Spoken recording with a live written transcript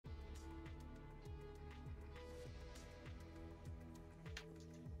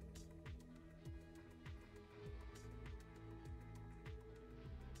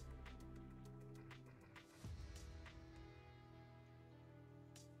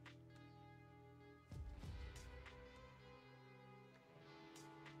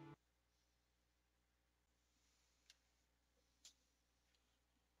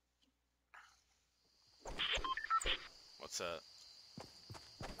What's up?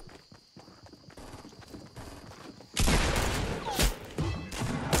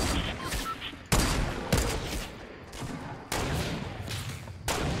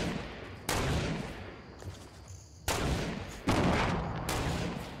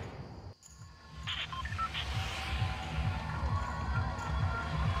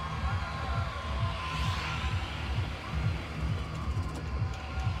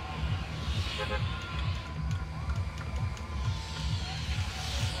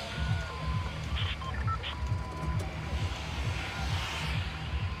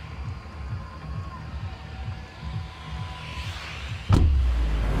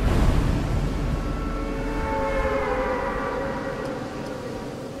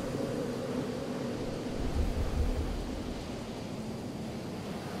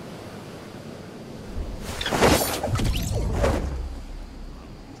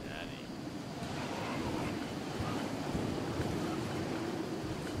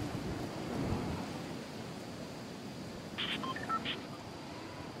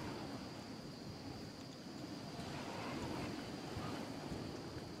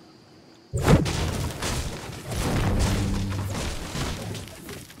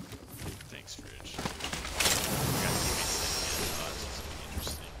 Thanks, Fridge. Got teammates that can, this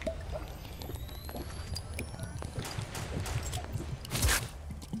will be interesting.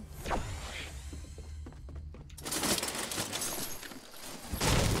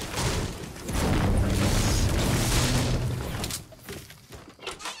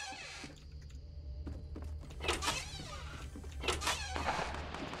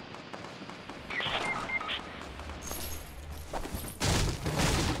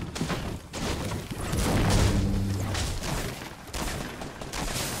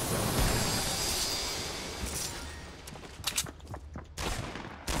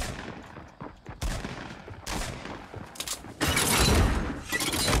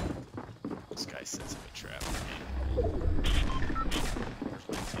 This guy sets up a trap for me. Where's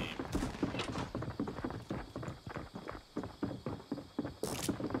my team?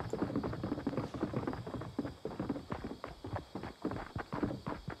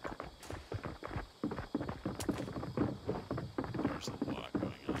 There's a lot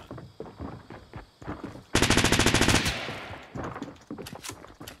going on.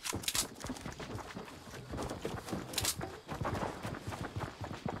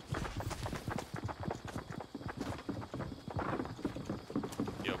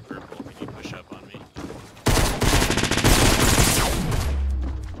 Yo, Purple, can you push up on me?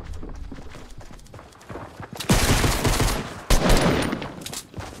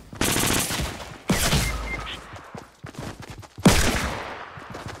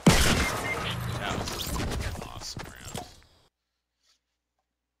 That was an awesome round.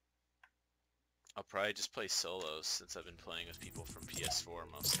 I'll probably just play solos since I've been playing with people from PS4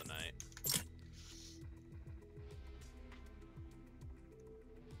 most of the night.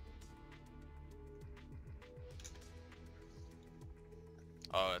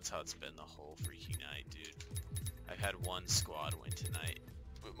 Oh, that's how it's been the whole freaking night, dude. I've had one squad win tonight.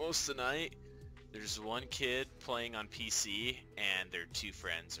 But most of the night, there's one kid playing on PC, and their two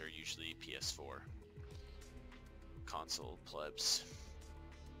friends are usually PS4. Console plebs.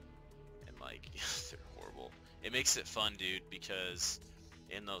 And, like, they're horrible. It makes it fun, dude, because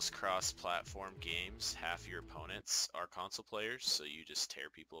in those cross-platform games, half your opponents are console players, so you just tear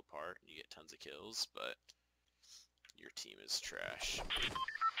people apart and you get tons of kills, but your team is trash.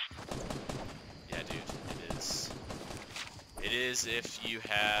 Yeah, dude, it is. It is if you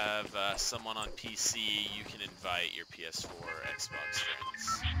have someone on PC, you can invite your PS4 or Xbox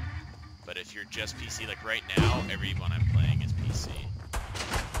friends. But if you're just PC, like right now, everyone I'm playing is PC.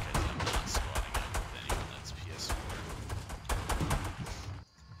 Because I'm not squatting up with anyone that's PS4.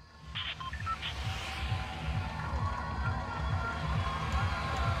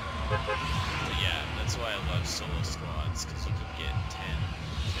 But yeah, that's why I love solo squads, because you can get 10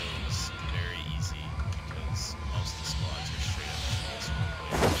 kills very easy, because most of the squads are straight up PS4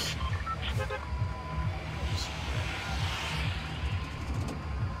 players.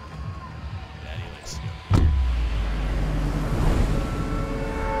 Daddy likes to go.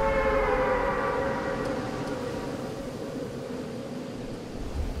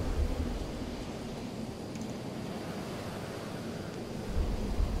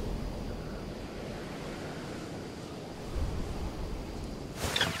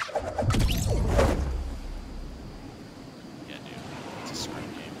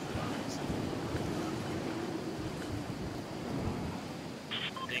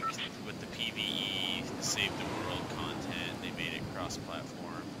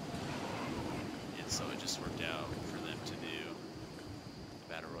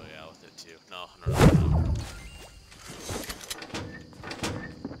 too. No, no, no, no.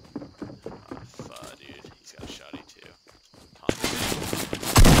 Fuck, dude. He's got a shotty too.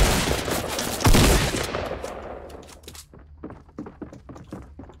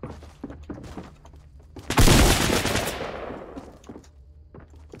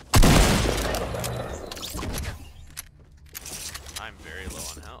 I'm very low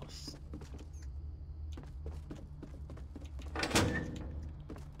on health.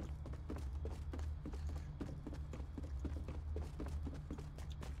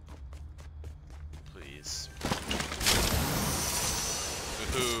 Please.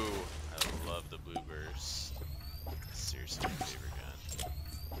 Ooh, I love the blue burst. Seriously, my favorite gun.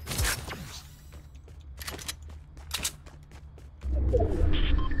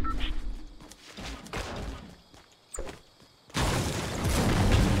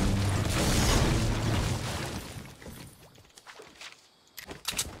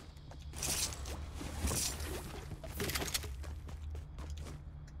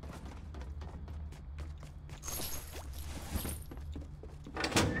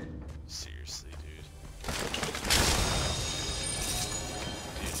 Seriously, dude.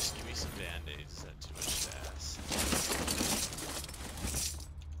 Dude, just give me some band-aids. Is that too much to ask?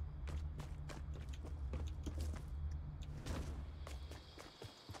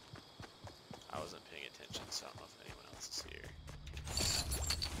 I wasn't paying attention, so I don't know if anyone else is here.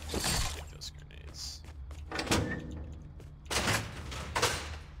 Take those grenades.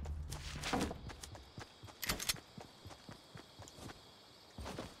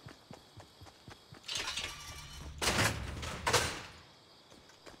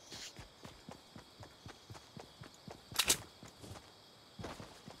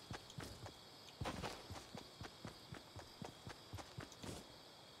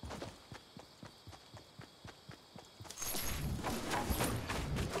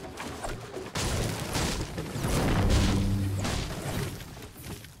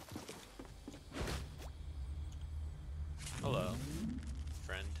 Hello,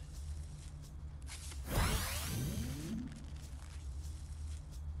 friend. I'm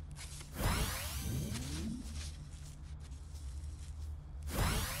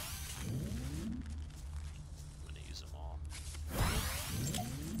gonna use them all.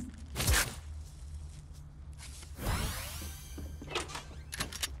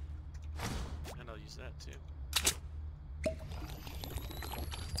 And I'll use that too.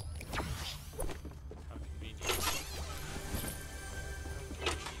 How convenient.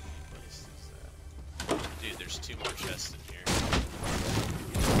 Dude, there's 2 more chests in here.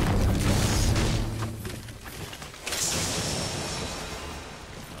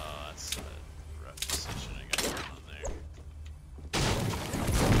 Oh, that's a rough decision I got going on there.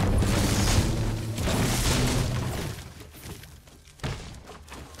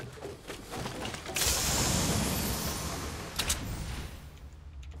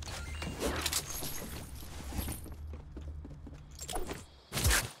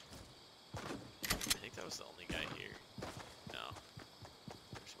 I think that was the only guy here. No.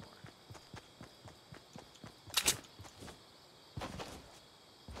 There's more.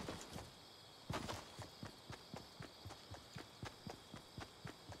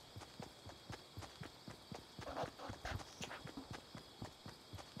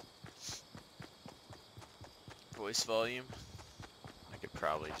 Voice volume. I could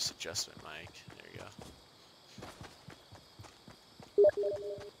probably just adjust my mic. There you go.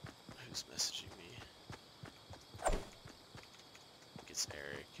 Who's messaging me? It's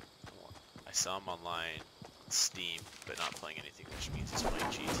Eric. I saw him online on Steam, but not playing anything, which means he's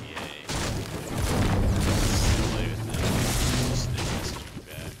playing GTA. Play with him. Just messaging me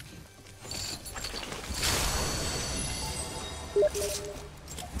back.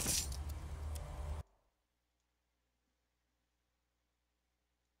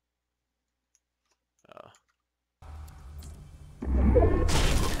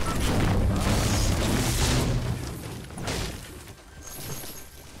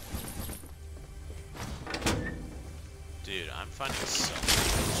 Dude, I'm finding so many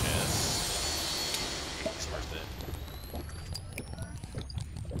chests. It's worth it.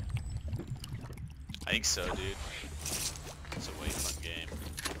 I think so, dude. It's a way fun game.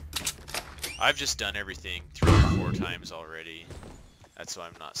 I've just done everything 3 or 4 times already. That's why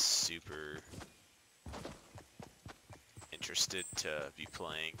I'm not super interested to be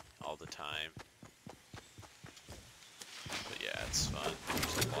playing all the time. But yeah, it's fun.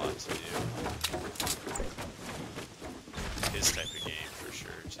 There's a lot to do. His type of game for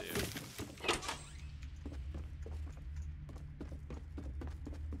sure too.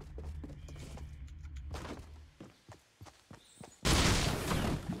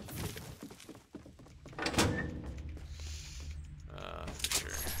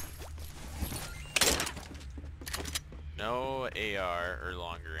 AR or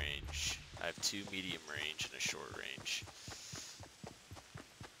longer range. I have 2 medium range and a short range.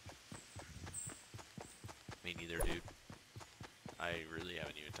 Me neither, dude. I really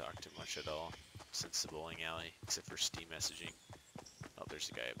haven't even talked too much at all since the bowling alley, except for Steam messaging. Oh, there's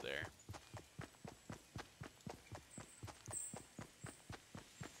a guy up there.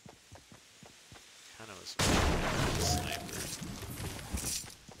 Kinda was a sniper.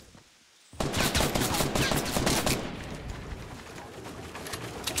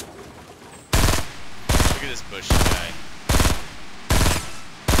 Look at this bushy guy.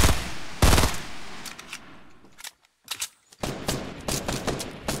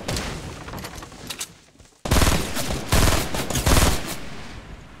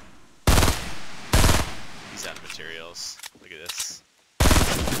 He's out of materials. Look at this.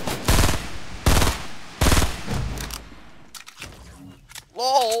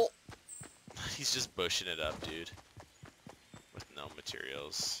 LOL! He's just bushing it up, dude. With no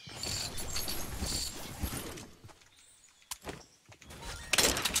materials.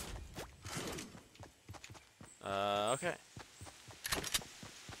 Okay.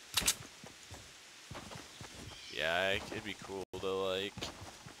 Yeah, it'd be cool to, like,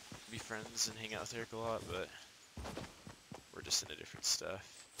 be friends and hang out with Eric a lot, but we're just into different stuff.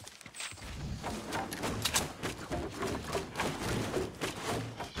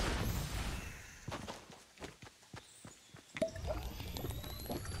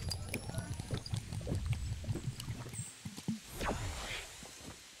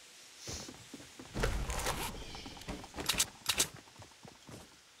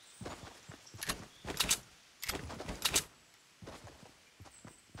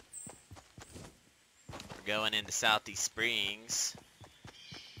 Going into Southeast Springs.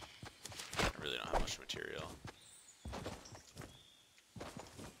 I really don't have much material.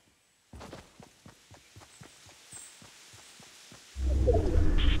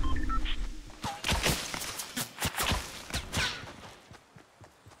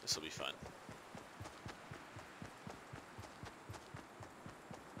 This will be fun.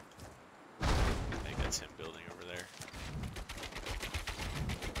 I think that's him building over there.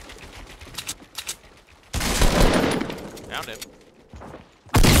 Found him.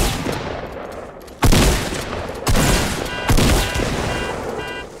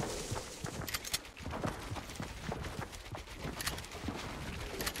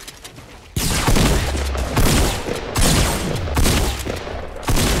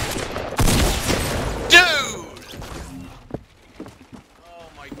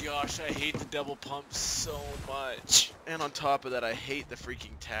 I hate the double pump so much. And on top of that, I hate the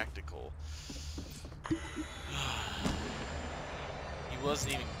freaking tactical. He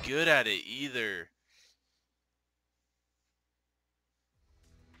wasn't even good at it either.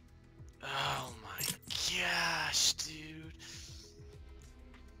 Oh my gosh, dude.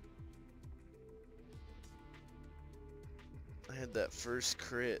 I had that first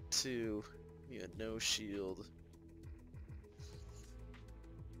crit too. He had no shield.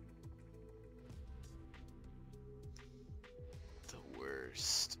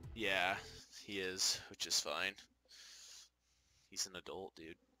 Yeah, he is, which is fine. He's an adult,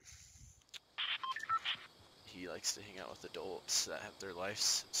 dude. He likes to hang out with adults that have their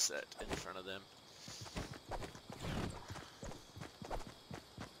lives set in front of them.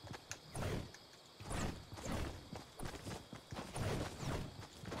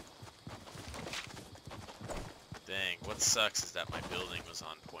 Dang, what sucks is that my building was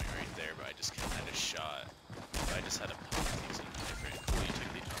on point right there, but I just kind of had a shot. If I just had a pump, things would be different. Cool, you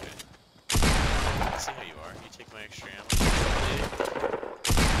took the okay. Let's see how you are. You take my extra ammo. Thank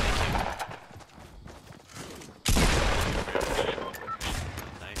you.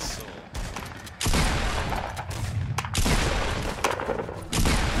 Nice soul.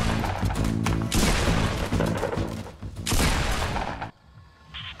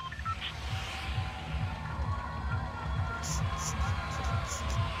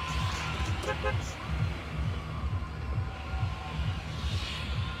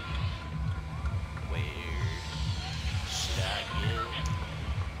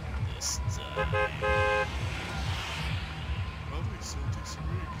 Probably Celtics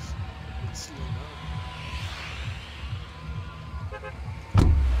rigs. Let's slow down.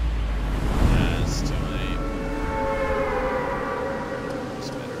 Yeah, it's too late. It's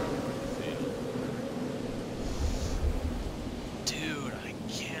better out in the field. Dude, I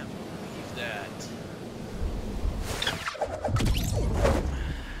can't believe that.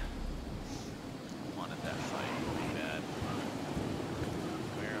 Wanted that fight really bad.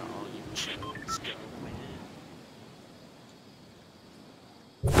 Where are all you chills going?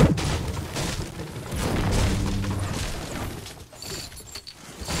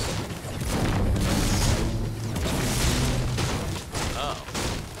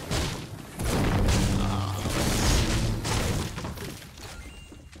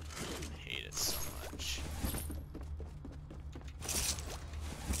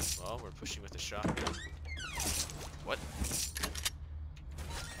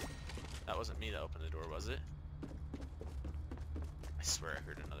 wasn't me that opened the door, was it? I swear I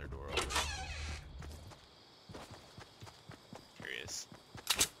heard another door open. Curious.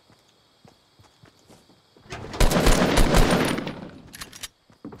 I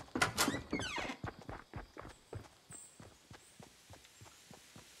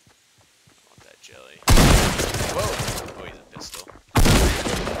want that jelly. Whoa! Oh, he's a pistol.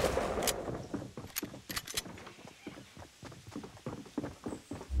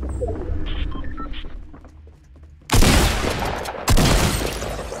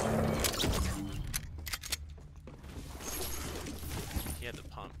 He had the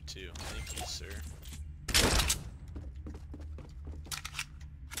pump too. Thank you, sir.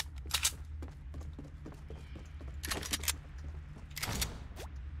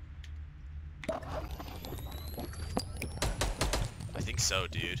 I think so,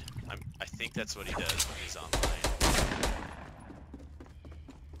 dude. I think that's what he does when he's online.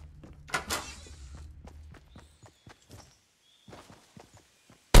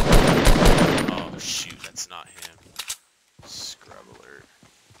 Oh shoot, that's not him. Scrub alert.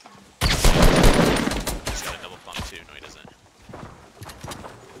 He's got a double pump too. No, he doesn't.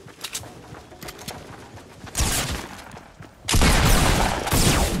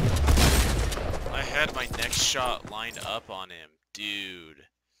 I had my next shot lined up on him. Dude.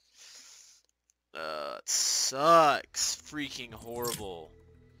 It sucks. Freaking horrible.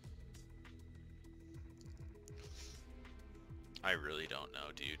 I really don't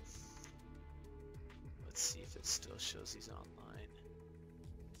know, dude. Let's see if it still shows he's online.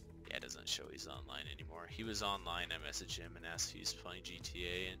 Yeah, it doesn't show he's online anymore. He was online, I messaged him and asked if he was playing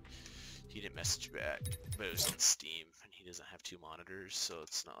GTA, and he didn't message back. But it was on Steam, and he doesn't have 2 monitors, so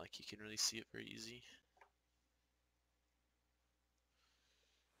it's not like you can really see it very easy.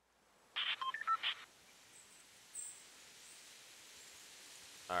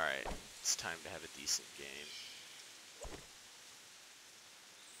 Alright, it's time to have a decent game.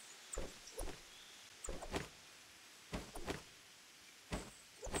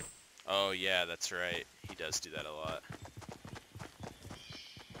 Oh yeah, that's right. He does do that a lot.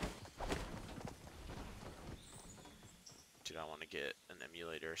 Dude, I want to get an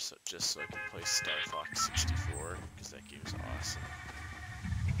emulator just so I can play Star Fox 64, because that game's awesome.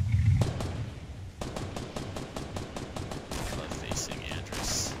 I love facing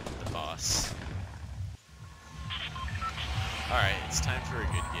Andrus, the boss. Alright, it's time for a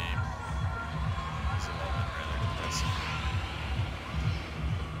good game. These have all been rather depressing.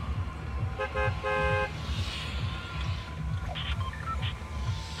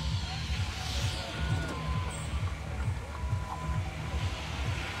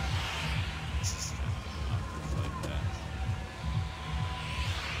 This is not proof like that.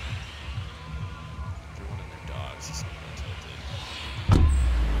 Everyone and their dogs is getting tilted.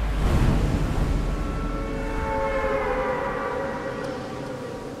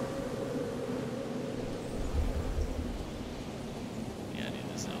 Yeah, dude,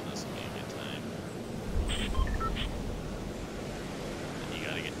 this will be a good time. And you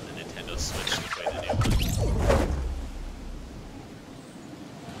gotta get the Nintendo Switch to play the new one.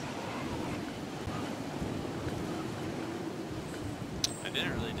 I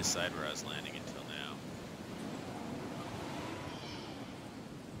didn't really decide where I was landing until now.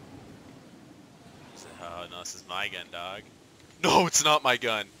 Oh no, this is my gun, dog. No, it's not my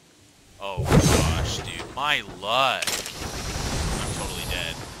gun. Oh gosh, dude, my luck. I'm totally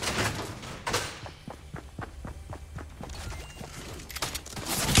dead.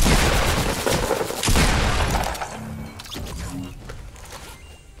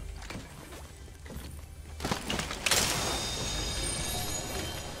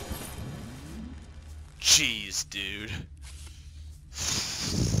 Jeez, dude.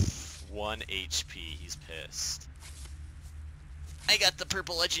 1 HP, he's pissed. I got the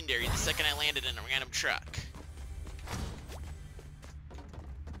purple legendary the second I landed in a random truck. I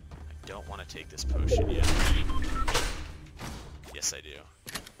don't want to take this potion yet. Yes, I do.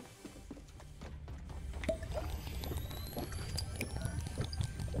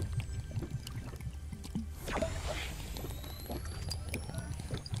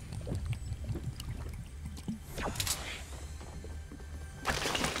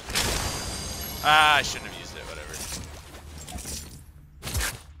 Ah, I shouldn't have used it, whatever.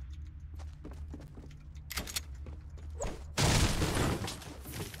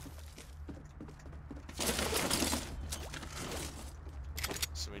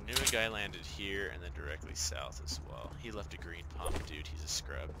 So we knew a guy landed here and then directly south as well. He left a green pump, dude, he's a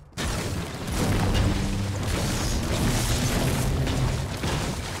scrub.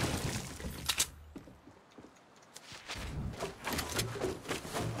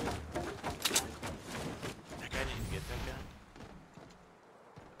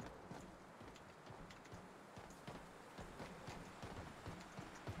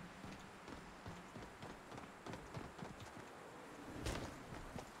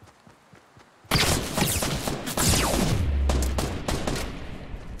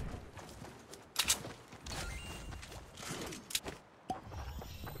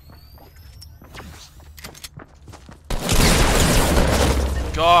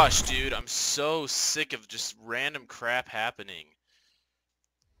 gosh, dude, I'm so sick of just random crap happening.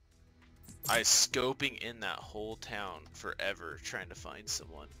 I was scoping in that whole town forever trying to find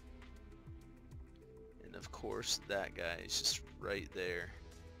someone. And of course, that guy is just right there.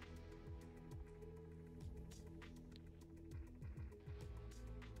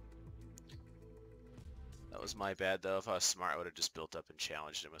 That was my bad, though. If I was smart, I would have just built up and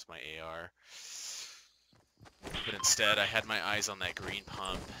challenged him with my AR. But instead, I had my eyes on that green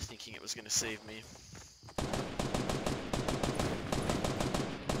pump, thinking it was going to save me.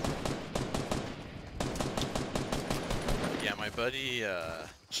 Yeah, my buddy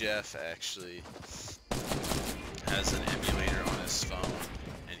Jeff actually has an emulator on his phone,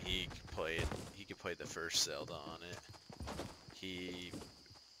 and he could play the first Zelda on it. He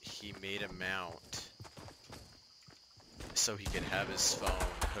made a mount so he could have his phone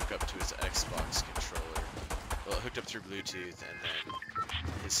hook up to his Xbox controller. Well, it hooked up through Bluetooth, and then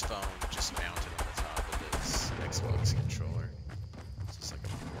his phone just mounted on the top of his Xbox controller. So it's like a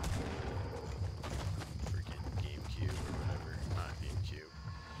freaking GameCube or whatever. Not GameCube.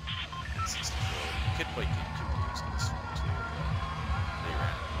 N64. You could play GameCube games on this phone too, but they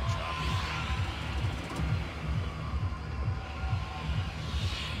ran a little choppy.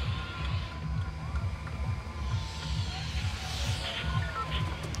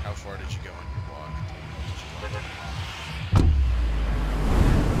 How far did you go on your walk?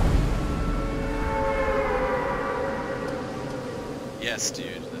 Yes,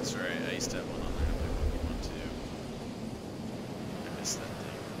 dude, that's right. I used to have one on there in my Pokemon too. I missed that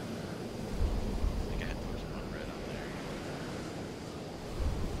thing. I think I had Pokemon Red on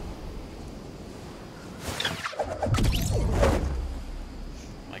there.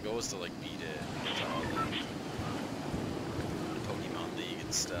 My goal was to like beat it to all the Pokemon League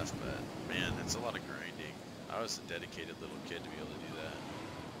and stuff, but man, that's a lot of grinding. I was a dedicated little kid to be able to do that.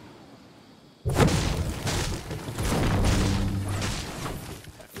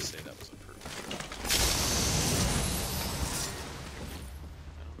 I have to say that was a perfect.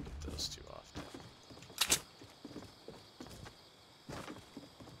 I don't get those too often.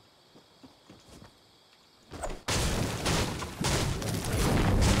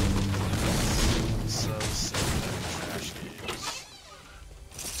 So sick of trash games.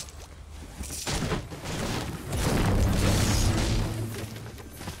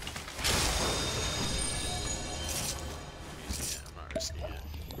 I'm not risking it.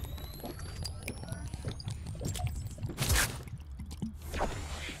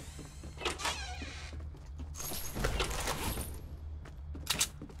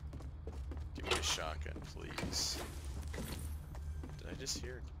 Give me a shotgun, please. Did I just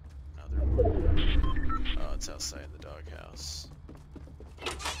hear another one? Oh, it's outside the doghouse.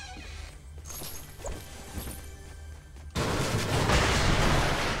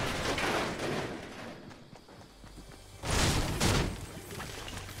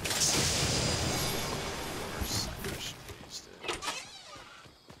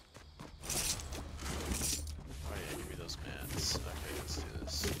 Oh yeah, give me those mats. Okay, let's do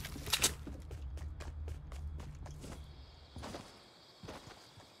this.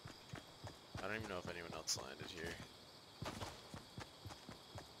 I don't even know if anyone else landed here.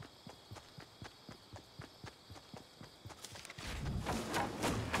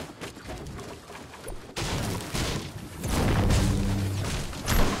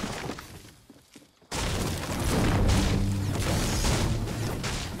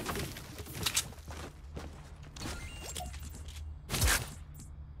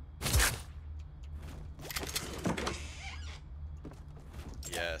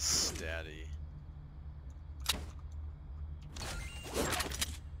 Yes, daddy.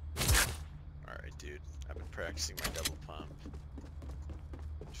 Alright, dude. I've been practicing my double pump.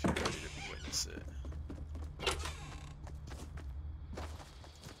 If you're ready to witness it.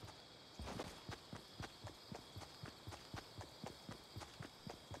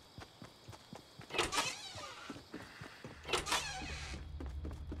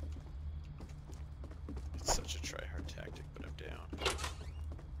 It's such a try-hard tactic, but I'm down.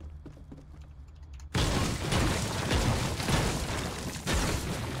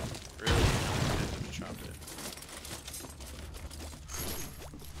 Really? I have to chop it.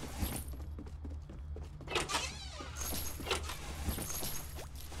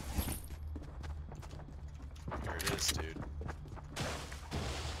 Here it is, dude.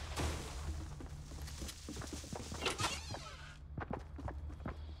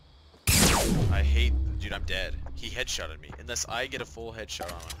 I hate... Dude, I'm dead. He headshotted me. Unless I get a full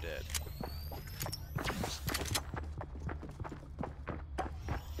headshot on him, I'm dead.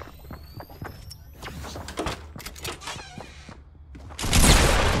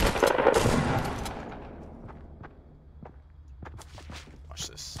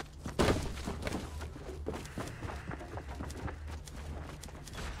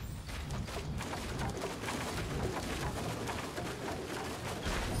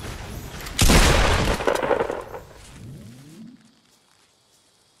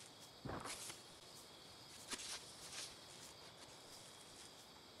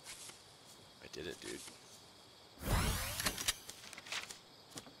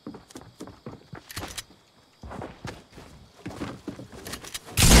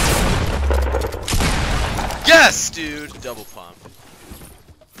 Yes, dude! Double pump.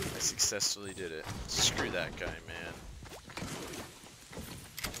 I successfully did it. Screw that guy, man.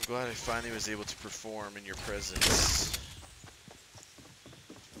 I'm glad I finally was able to perform in your presence.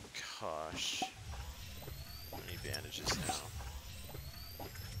 Gosh. I need bandages now.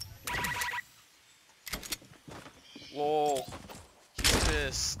 Lol. He's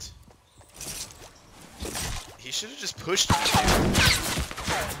pissed. He should have just pushed me, dude.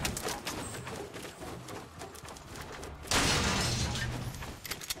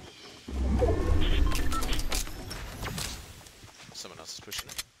 Someone else is pushing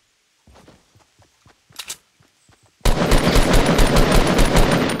it.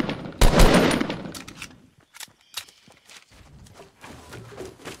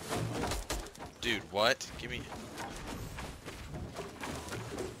 Dude, what? Give me...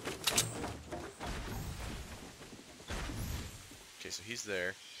 Okay, so he's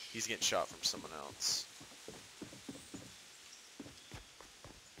there. He's getting shot from someone else.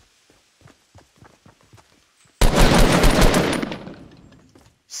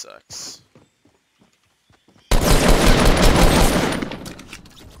 Sucks.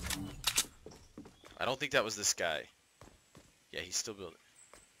 I don't think that was this guy. Yeah, he's still building.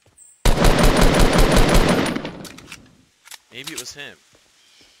 Maybe it was him.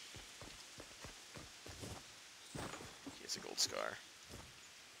 He has a gold scar.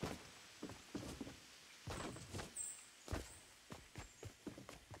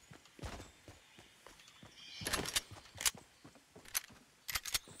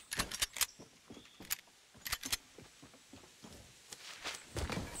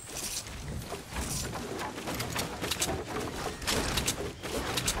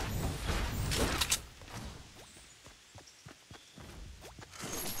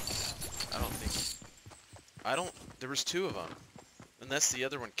 There was two of them. Unless the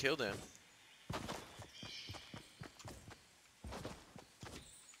other one killed him.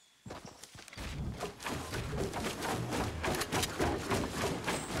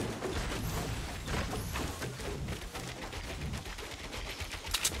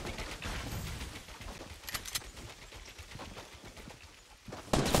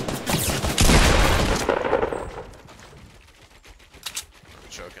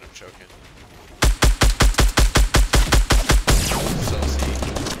 I'm choking.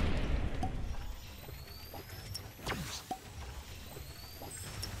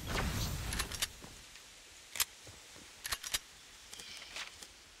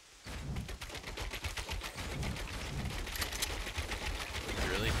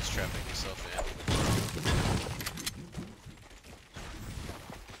 Really? He's trapping himself in.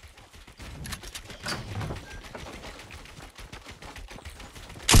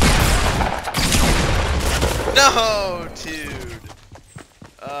 No, dude!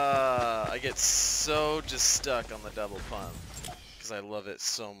 I get so just stuck on the double pump. Because I love it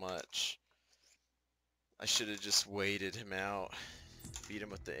so much. I should have just waited him out. Beat him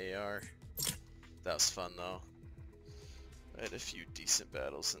with the AR. That was fun though. I had a few decent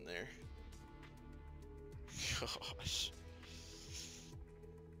battles in there. Gosh.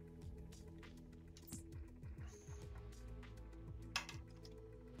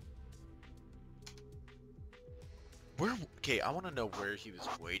 Okay, I want to know where he was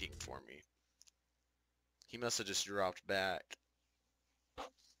waiting for me. He must have just dropped back.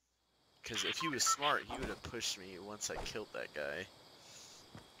 Because if he was smart, he would have pushed me once I killed that guy.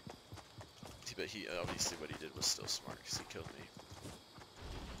 But he, obviously what he did was still smart because he killed me.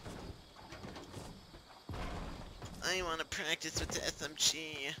 I want to practice with the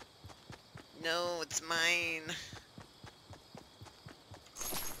SMG. No, it's mine.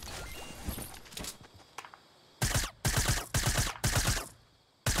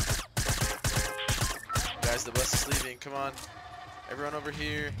 Guys, the bus is leaving. Come on. Everyone over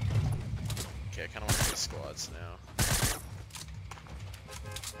here. Okay, I kind of want to play squads now.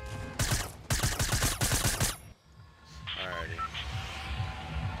 Alrighty.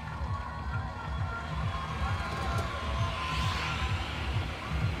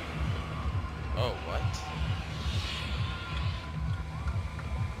 Oh, what?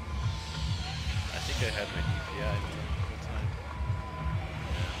 I think I had my DPI the whole time.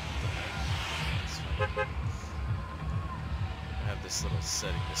 Yeah, I have this little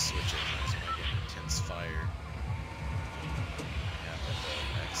setting to switch it when I get intense fire. Yeah, but the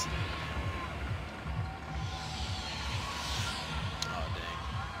accident. Oh dang.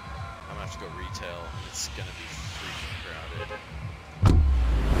 I'm gonna have to go retail. It's gonna be freaking crowded.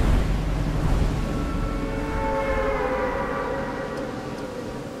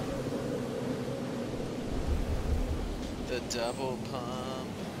 The double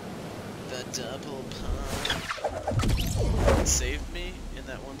pump. The Double pump. It saved me in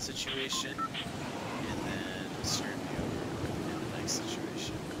that one situation, and then screwed me over in the next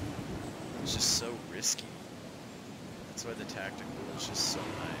situation. It's just so risky. That's why the tactical is just so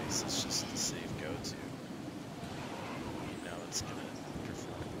nice. It's just the safe go-to. You know it's gonna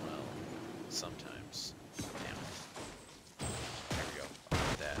perform well sometimes. Damn it. There we go. I'll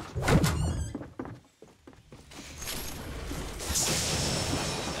do that.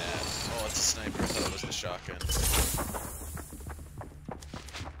 Oh, it's a sniper. I thought it was the shotgun.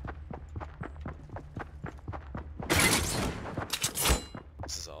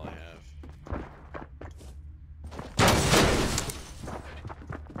 This is all I have.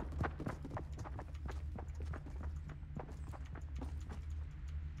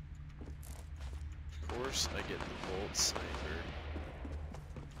 Of course, I get the bolt sniper.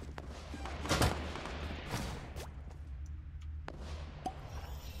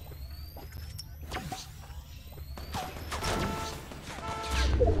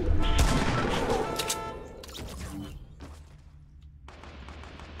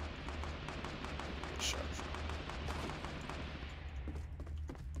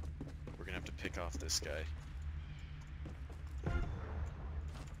 We're gonna have to pick off this guy.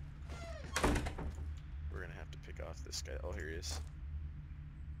 We're gonna have to pick off this guy. Oh, here he is.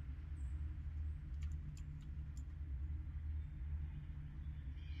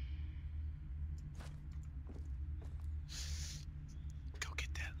 Go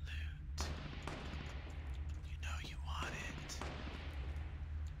get that loot. You know you want it.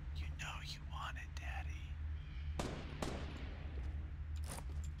 You know you want it, Daddy.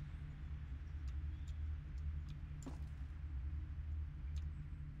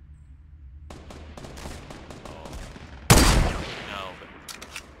 No, but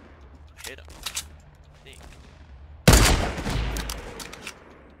I hit him. I think.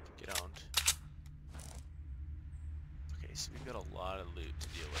 Get owned. Okay, so we've got a lot of loot to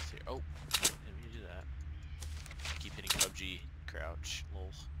deal with here. Oh, let me do that. Keep hitting PUBG crouch,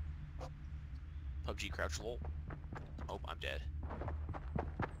 lol. PUBG crouch, lol. Oh, I'm dead.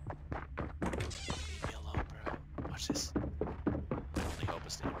 Leave me alone, bro. Watch this. My only hope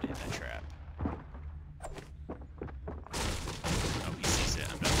is to hit that trap. Oh, he sees it.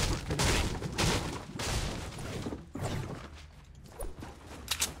 I'm done.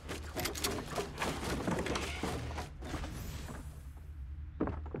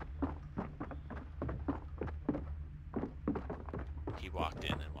 He walked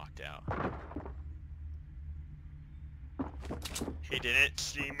in and walked out. He didn't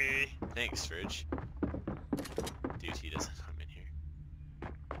see me. Thanks, Fridge. Dude, he doesn't know I'm in here.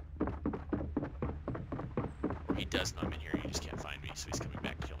 Or he does know I'm in here, he just can't find me, so he's coming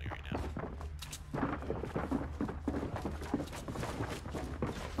back to kill me right now.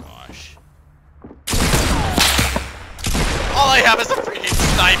 Oh gosh. All I have is a freaking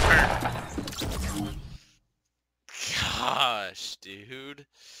sniper! Gosh, dude.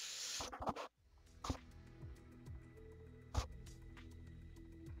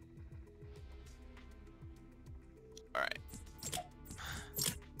 Alright.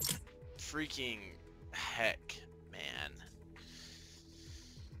 Freaking heck, man.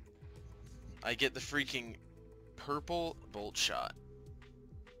 I get the freaking purple bolt shot.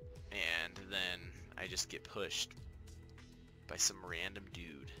 And then I just get pushed by some random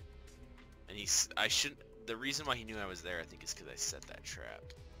dude. And the reason why he knew I was there, I think, is because I set that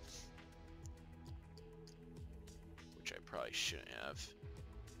trap. Which I probably shouldn't have.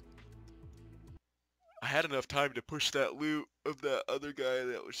 I had enough time to push that loot of that other guy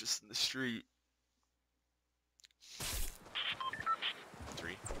that was just in the street.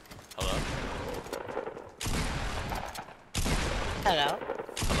 3. Hello? Hello.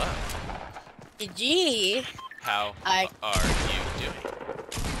 Hello. Gee. How are you doing?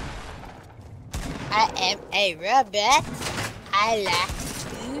 I am a robot. I like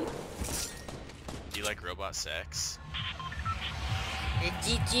you. Do you like robot sex?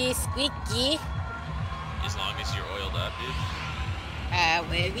 GG Squeaky. As long as you're oiled up, dude.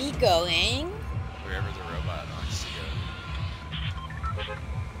 Where we going? Wherever the robot wants to go.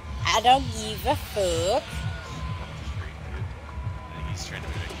 I don't give a fuck. Freak, dude. I think he's trying to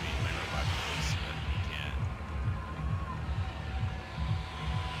mimic me in my robot clothes, but he can't.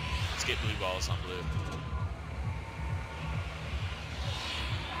 Let's get blue balls on blue.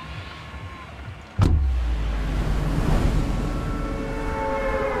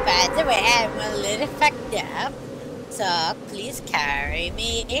 By the way, I'm a little fucked up, so please carry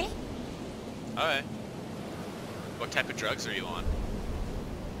me. Alright. What type of drugs are you on?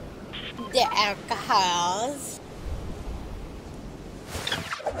 The alcohols.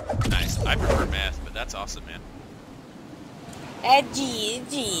 Nice. I prefer math, but that's awesome, man.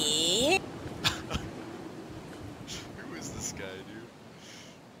 G. Who is this guy, dude?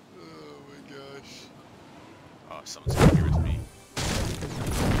 Oh my gosh. Oh, someone's over here with me.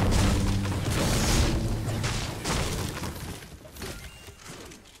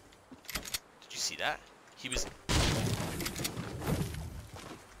 Did you see that? He was...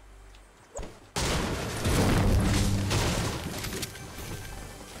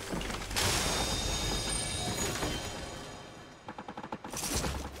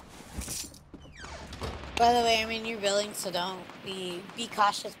 By the way, I'm in your building, so don't be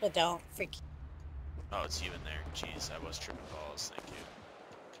cautious, but don't freak. Oh, it's you in there. Jeez, I was tripping balls. Thank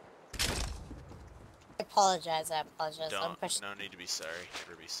you. I apologize. I'm pushing. No need to be sorry.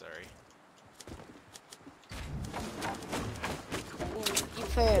 Never be sorry. You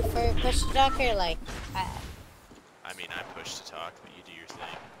for push to talk or like? I mean, I push to talk, but you do your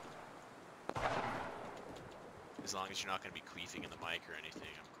thing. As long as you're not going to be queefing in the mic or anything,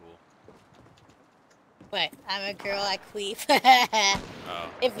 I'm cool. Wait, I'm a girl. I queef. Oh.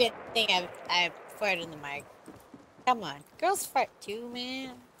 If anything, I fart in the mic. Come on, girls fart too,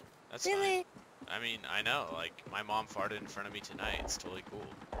 man. That's really? fine. I mean, I know. Like, my mom farted in front of me tonight. It's totally cool.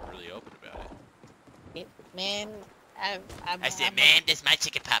 I'm really open about it. Man, I said, man, this is my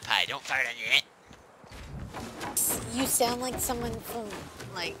chicken pot pie. Don't fart on it. You sound like someone from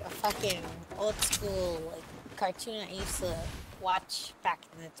like a fucking old school like cartoon I used to watch back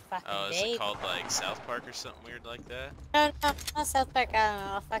in the fucking Oh, is day. it called like South Park or something weird like that? No, not South Park. I don't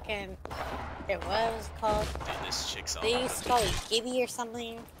know. Fucking. What was it called? Dude, this chick's on. They used to call it Gibby or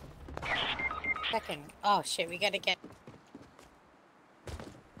something. Fucking. Oh shit, we gotta get.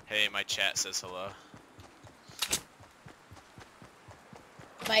 Hey, my chat says hello.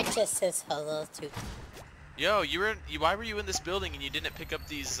 My just says hello too. Yo, why were you in this building and you didn't pick up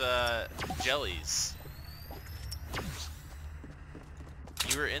these jellies?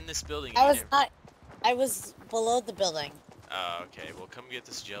 You were in this building. I was not. I was below the building. Oh, okay. Well, come get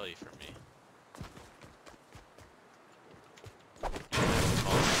this jelly from me.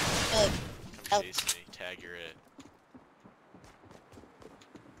 Come chase me. Tag you're it.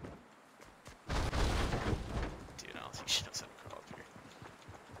 Dude, I don't think she knows how to crawl up here.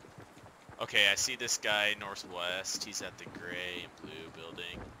 Okay, I see this guy northwest. He's at the gray and blue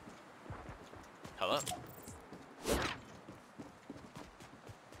building. Hello?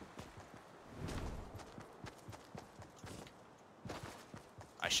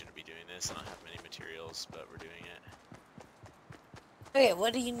 I shouldn't be doing this. I don't have many materials, but we're doing it. Okay,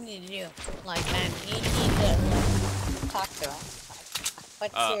 what do you need to do? Like, man, you need to talk to us.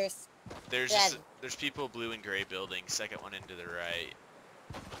 What's yours? There's people blue and gray building. Second one into the right.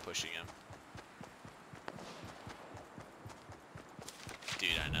 I'm pushing him.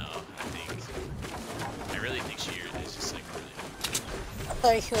 Dude, I know. I really think she is just like really.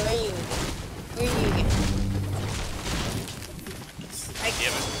 Sorry, who are you? Who are you again?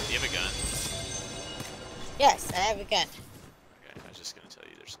 Do you have a gun? Yes, I have a gun. Okay, I was just gonna tell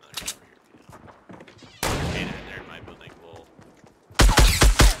you there's another gun over here if you know. Okay, they're in my building. Lol.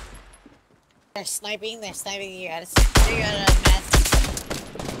 They're sniping you out of mess.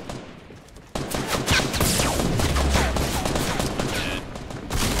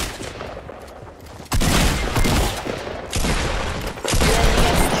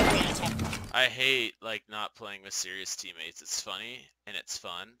 I hate like not playing with serious teammates. It's funny and it's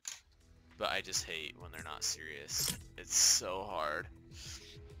fun, but I just hate when they're not serious. It's so hard.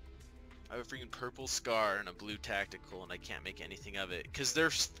 I have a freaking purple scar and a blue tactical and I can't make anything of it because they're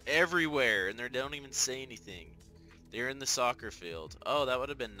everywhere and they don't even say anything. They're in the soccer field. Oh, that would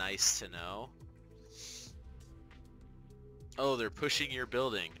have been nice to know. Oh, they're pushing your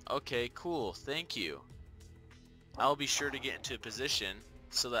building. Okay, cool. Thank you. I'll be sure to get into a position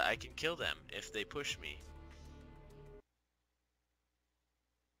so that I can kill them if they push me.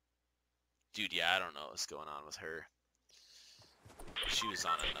 Dude, yeah, I don't know what's going on with her. She was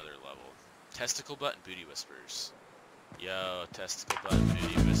on another level. Testicle butt and booty whispers. Yo, testicle butt and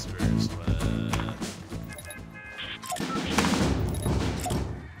booty whispers. What?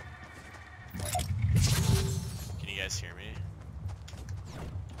 Can you guys hear me?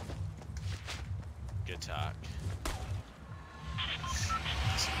 Good talk.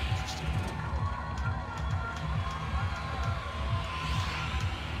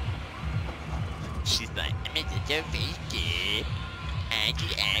 She's like, I'm a little baby.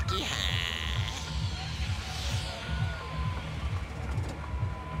 Aggie, hi.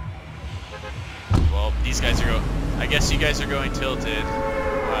 Well, these guys are going. I guess you guys are going tilted.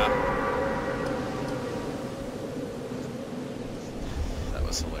 Wow. That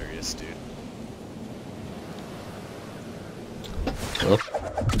was hilarious.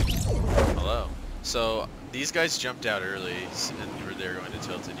 Hello. So these guys jumped out early and were there going to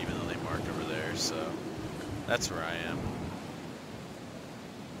Tilted even though they marked over there, so that's where I am.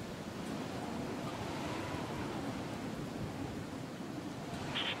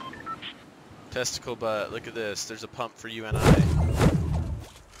 Testicle butt, look at this. There's a pump for you and I. I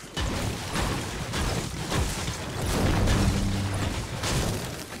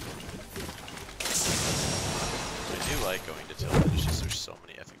do like going to Tilted, it's just there's so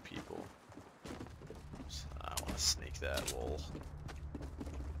many effing people. So I want to snake that lol.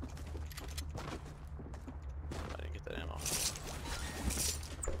 I didn't get that ammo.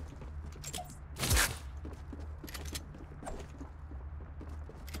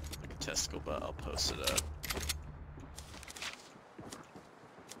 Like a testicle butt, I'll post it up.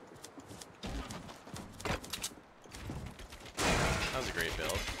 That was a great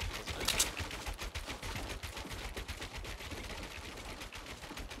build, wasn't it?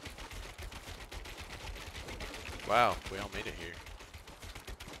 Wow, we all made it here.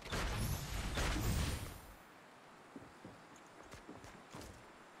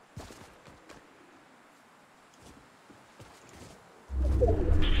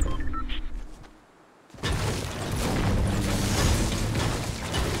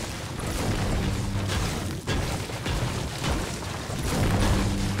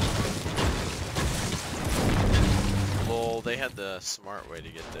 Lol, they had the smart way to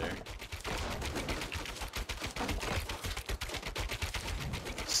get there.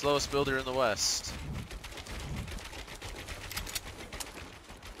 Slowest builder in the West.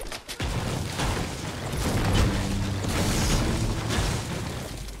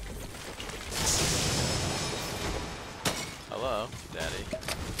 Hello, Daddy.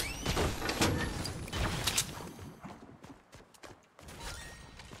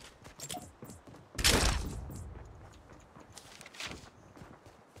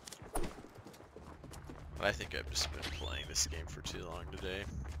 I think I've just been playing this game for too long today.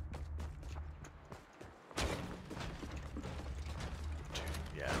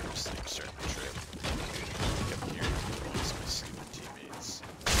 Yeah, I'm just like starting the trip. I kept hearing amongst my stupid teammates.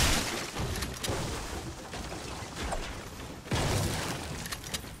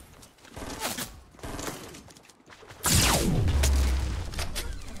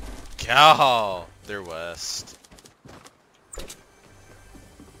 Cow! They're west.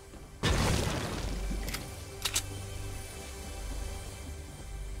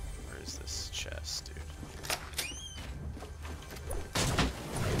 Where is this chest, dude?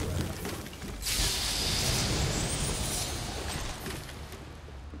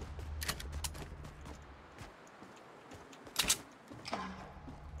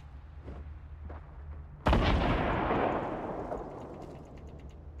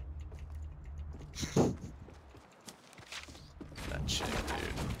 That chick, dude.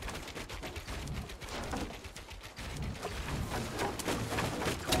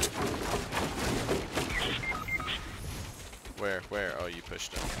 Where? Oh, you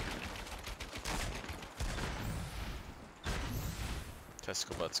pushed him.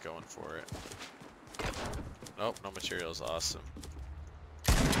 Testicle butt's going for it. Nope, no materials, awesome.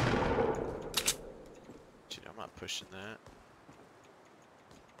 Dude, I'm not pushing that.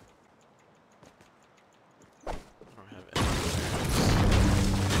 I don't have any materials.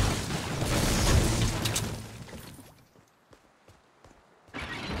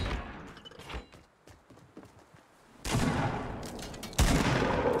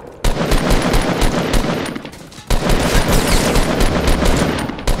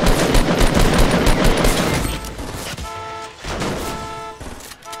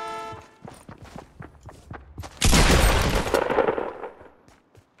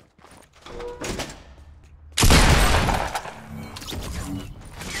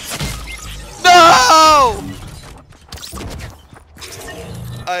 No!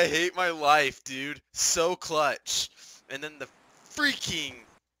 I hate my life, dude. So clutch. And then the freaking...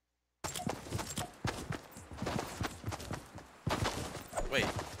 Wait.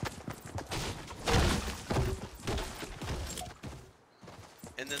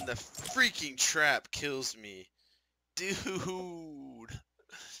 And then the freaking trap kills me. Dude.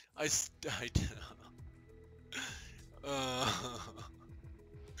 I died.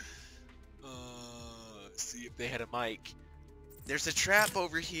 See if they had a mic. There's a trap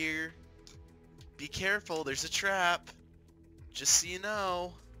over here. Be careful, there's a trap. Just so you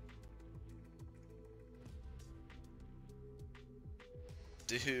know.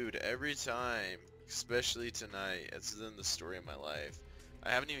 Dude, every time, especially tonight, it's been the story of my life.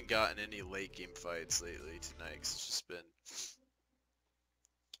 I haven't even gotten any late game fights lately tonight, 'cause it's just been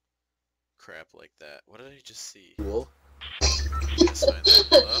crap like that. What did I just see? Cool. Yes, I know.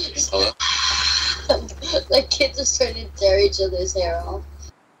 Hello? The kids are starting to tear each other's hair off.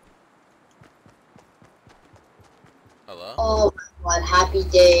 Hello? Oh my god, happy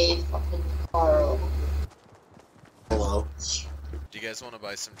day, fucking Carl. Hello. Do you guys want to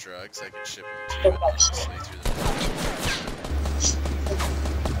buy some drugs? I can ship them to you anonymously through the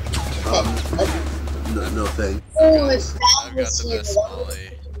mail. No thanks. Oh, it's I've got the best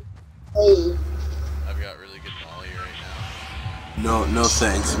Molly. Hey. I've got really good Molly right now. No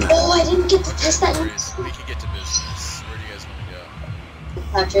thanks, man. Oh, I didn't get to test that. Anyways, we can get to business. Where do you guys want to go?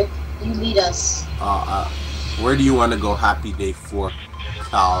 Patrick, you lead us. Where do you want to go? Happy day for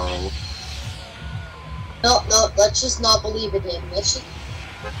Carl. No, let's just not believe in him. Let's just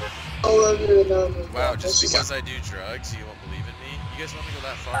go over and over. Wow, just because I do drugs, you won't believe in me? You guys want to go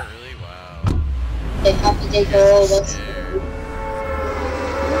that far, really? Wow. Hey, happy day, girl. Let's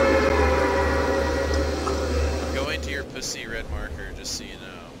I'm going to your pussy red marker, just so you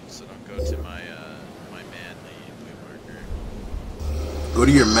know. So don't go to my my manly blue marker. Go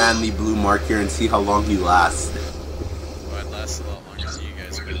to your manly blue marker and see how long you last. Oh, I'd last a lot longer than you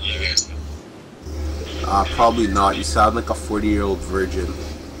guys could. Probably not. You sound like a 40-year-old virgin.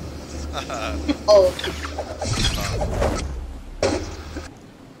 Oh.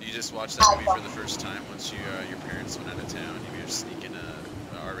 You just watched that movie for the first time once your parents went out of town. You were sneaking a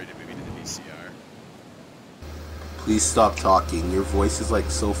R-rated movie to the VCR. Please stop talking. Your voice is like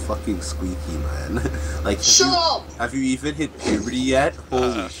so fucking squeaky, man. Like, Shut up! Have you even hit puberty yet?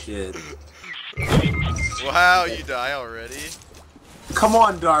 Holy shit. Wow, you die already? Come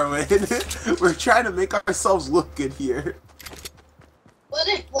on, Darwin. We're trying to make ourselves look good here. What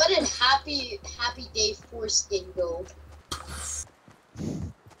did happy day foreskin go?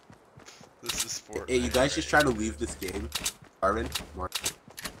 This is Fortnite. Hey, you guys just trying to leave this game? Darwin? Mark.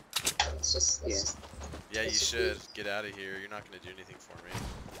 Let's just Yeah, you should. Get out of here. You're not going to do anything for me.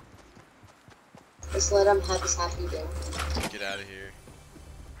 let's let him have his happy day. Get out of here.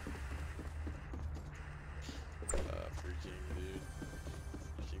 Freaking dude.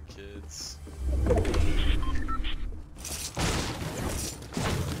 Freaking kids.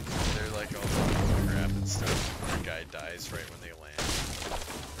 They're like all fucking crap and stuff. That guy dies right when they land.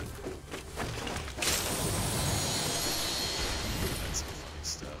 That's some funny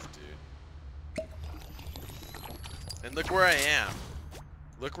stuff, dude. And look where I am.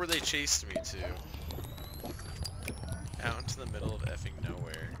 Look where they chased me to. Out into the middle of effing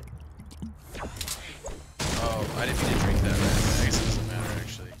nowhere. Oh, I didn't mean to drink that. I guess it doesn't matter,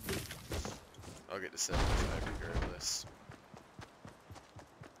 actually. I'll get to 75 regardless.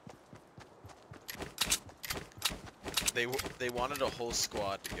 They wanted a whole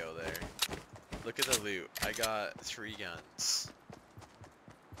squad to go there. Look at the loot. I got 3 guns.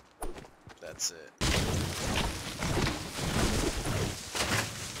 That's it.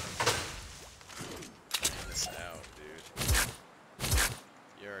 Plan this out, dude.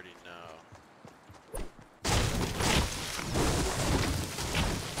 You already know.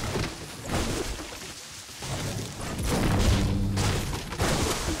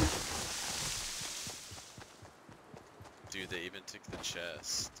 Dude, they even took the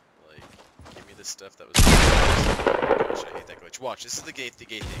chest. Like, give me the stuff that was. Oh gosh, I hate that glitch. Watch, this is the gate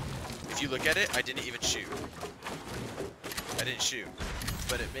thing. If you look at it, I didn't even shoot. I didn't shoot,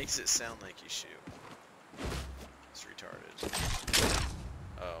 but it makes it sound like you shoot. It's retarded.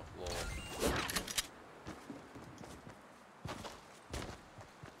 Oh, lol.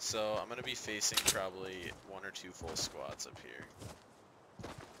 So I'm gonna be facing probably 1 or 2 full squads up here.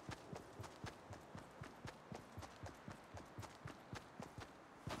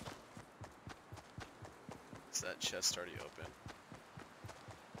 Is that chest already open?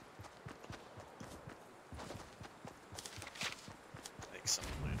 I think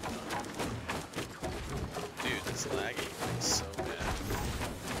someone might have done. Dude, it's lagging like so bad.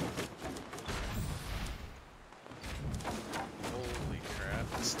 Holy crap,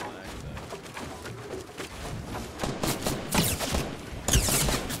 it's lagged up.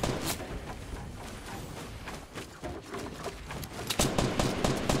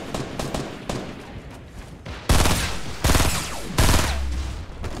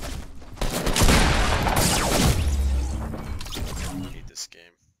 I hate this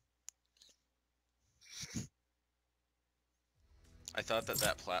game. I thought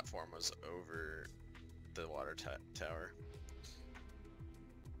that platform was over the water tower.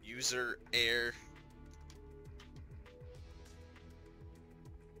 User air.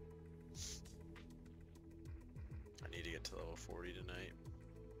 I need to get to level 40 tonight.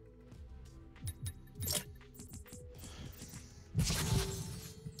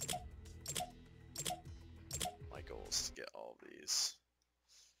 My goal is to get all of these.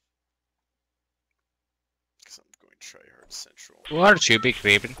 Central. Why aren't you be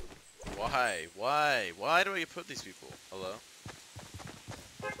creeping? Why? Why? Why do I put these people? Hello?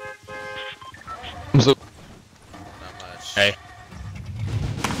 So, Not much. hey.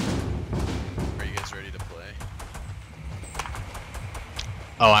 Are you guys ready to play?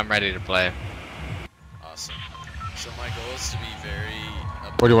 Oh, I'm ready to play. Awesome. So my goal is to be very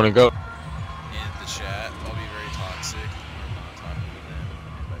Where do you want to go? in the chat. I'll be very toxic when I'm not talking to them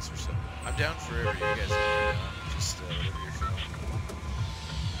and vice versa. I'm down for whatever you guys want. Just whatever you're feeling.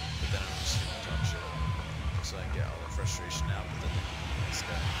 But then I'm just gonna talk shit. So I can get all the frustration out, but then this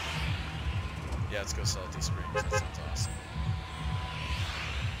guy. Yeah, let's go Salty Springs. That sounds awesome.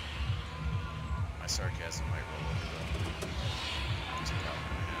 My sarcasm might roll over though. It's a problem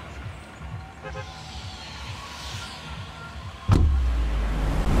I have.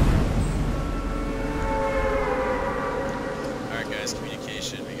 Alright guys,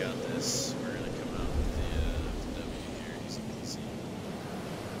 communication, we got this. We're gonna come out with the W here, as you can see.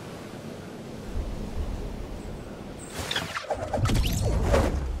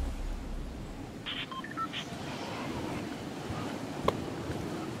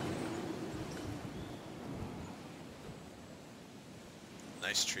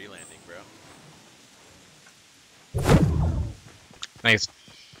 Nice tree landing, bro. Nice.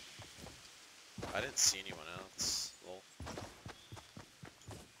 I didn't see anyone else. Lol.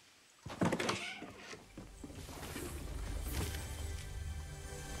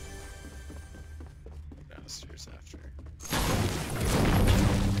 Downstairs after.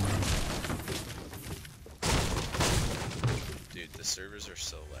 Dude, the servers are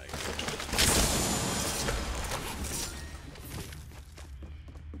so laggy.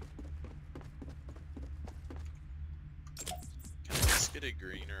 Can I just get a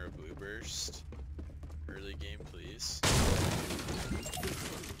green or a blue burst? Early game, please.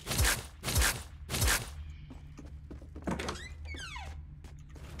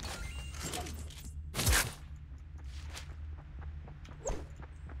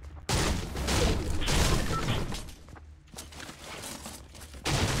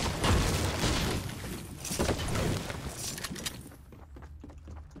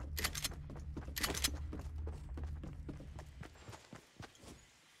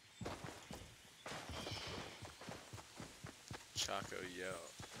 Choco, yo.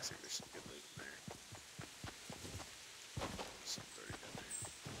 Looks like there's some good loot in there. Something's already been there.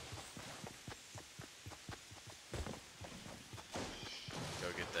 Go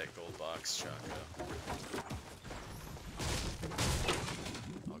get that gold box, Choco.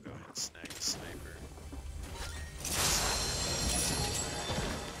 I'll go ahead and snag the sniper.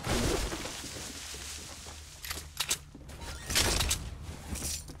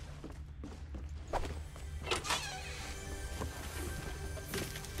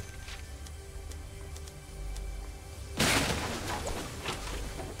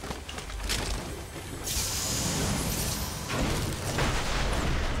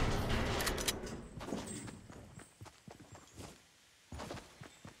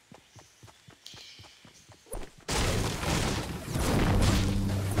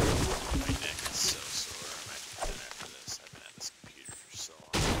 My neck is so sore. I might be done after this. I've been at this computer for so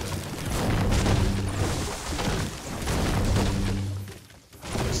long.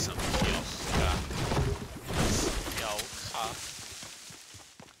 Some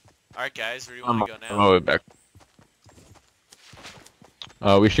Alright guys, where do you want to go I'm now? all the way back.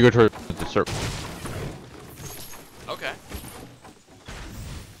 We should go towards the circle. Okay.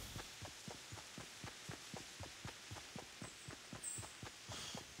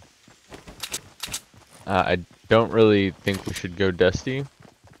 I don't really think we should go Dusty.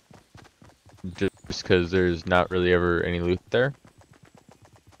 Just because there's not really ever any loot there.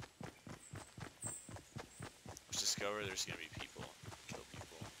 Let's just go where there's gonna be people. Kill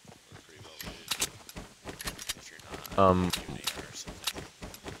people. We're pretty well looted. If you're not, doing AR or something.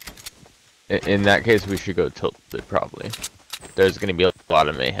 In that case, we should go Tilted, probably. There's gonna be a lot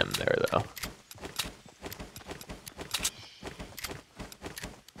of mayhem there, though.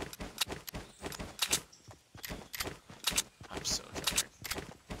 I'm so tired.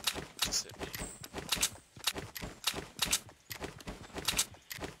 Just hit me.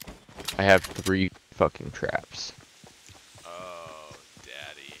 I have 3 fucking traps. Oh,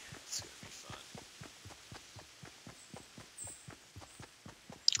 daddy. It's gonna be fun.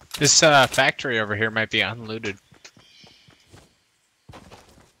 This factory over here might be unlooted.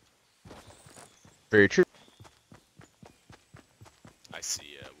 Very true. I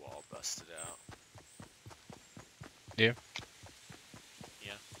see a wall busted out. Yeah.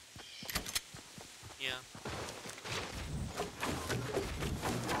 Yeah. Yeah.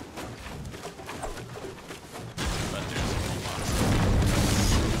 But there's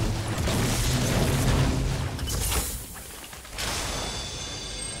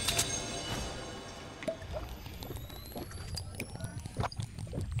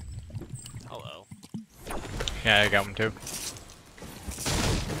Yeah, I got one too.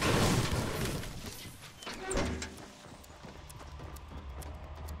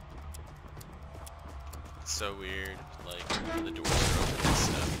 It's so weird, like, the doors are open and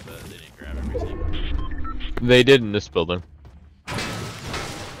stuff, but they didn't grab everything. They did in this building.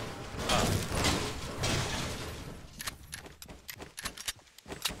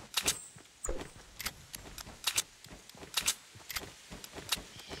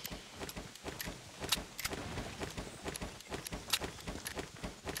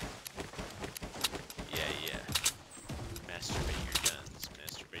 Masturbate your guns.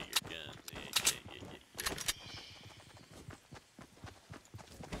 Masturbate your guns. Yeah.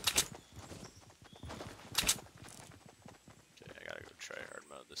 Okay, I gotta go try hard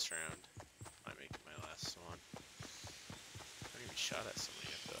mode this round. Might make it my last one. I haven't even shot at somebody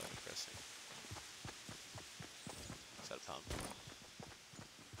yet though, depressing. Is that a pump?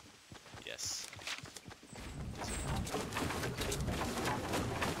 Yes. Is it a pump?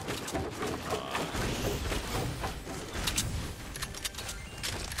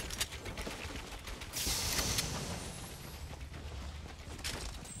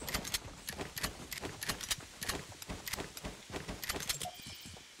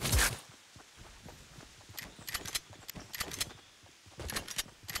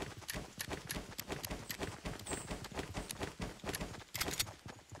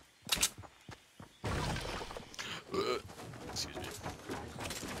 Excuse me.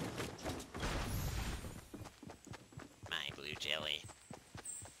 My blue jelly.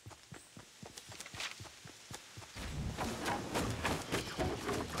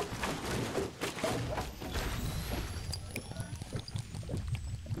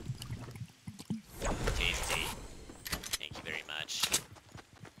 Tasty. Thank you very much.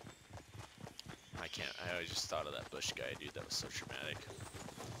 I always just thought of that bush guy, dude. That was so traumatic.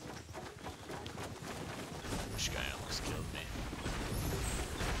 Bush guy almost killed me.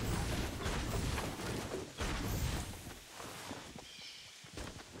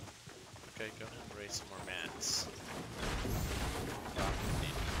 Okay, go ahead and raise some more mats.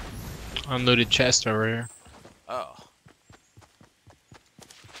 Unlooted chest over here. Oh.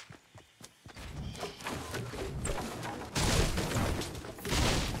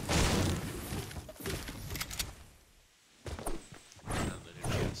 Unlooted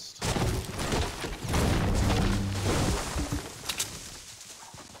chest.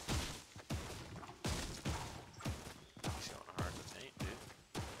 He's going hard to paint, dude.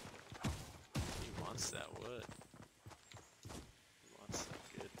 He wants that wood. He wants that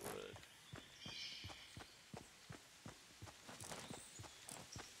good wood.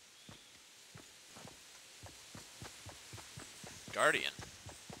 Guardian.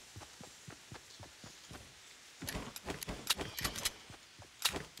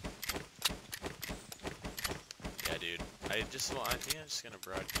 Yeah, dude. I think I'm just gonna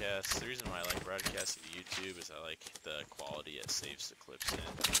broadcast. The reason why I like broadcasting to YouTube is I like the quality it saves the clips in.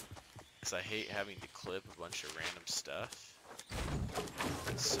 Cause I hate having to clip a bunch of random stuff.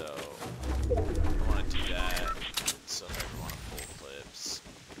 So I want to do that. So if I ever want to pull clips,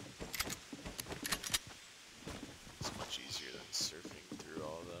 it's much easier than surfing through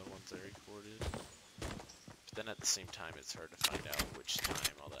all the ones I recorded. But then at the same time, it's hard to find out which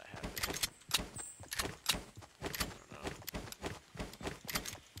time all that happened. I don't know.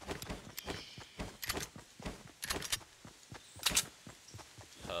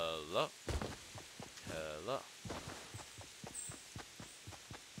 Hello? Hello?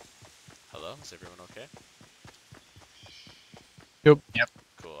 Hello? Is everyone okay? Yep.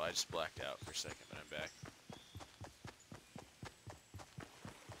 Cool, I just blacked out for a second, but I'm back.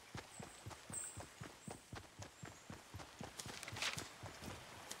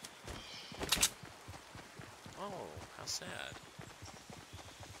 Oh, how sad.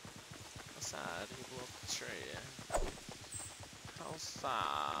 How sad he blew up the tree. How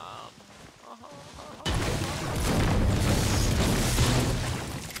sad.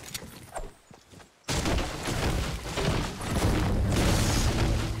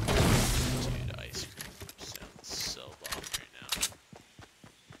 Dude, ice cream sounds so bomb right now.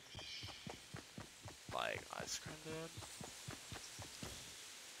 Like, ice cream, dude?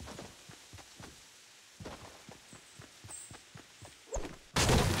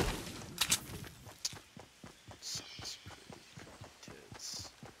 Sounds pretty fucking tits.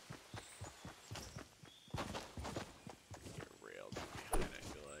 Get railed from behind, I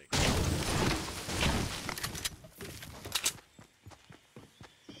feel like.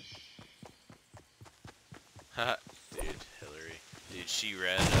 Haha, dude, Hillary. Dude, she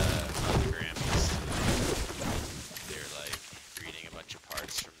read on the Grammys. They're like reading a bunch of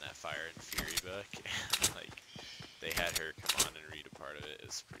parts from that Fire and Fury book, and like they had her come on and read a part of it.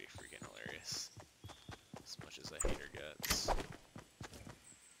 It's pretty freaking hilarious. As much as I hate her guts.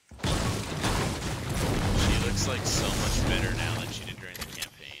 She looks like so much better now than she did during the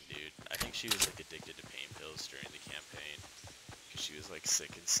campaign, dude. I think she was like addicted to pain pills during the campaign. Cause she was like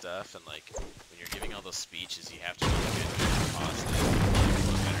sick and stuff, and like when you're giving all those speeches, you have to be good and positive. You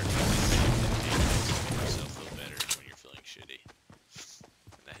feel better make yourself feel better when you're feeling shitty.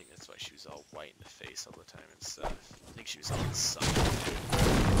 And I think that's why she was all white in the face all the time and stuff. I think she was all in sun, dude.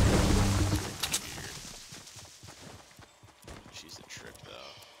 Weird. She's a trip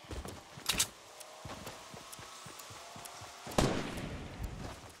though.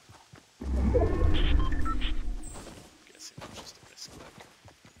 Guessing that was just a misclick.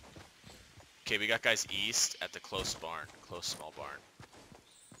 Okay, we got guys east at the close barn. Close small barn.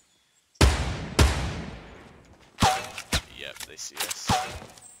 Yep, they see us.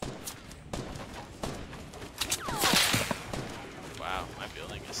 Wow, my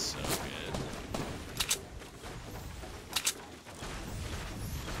building is so good.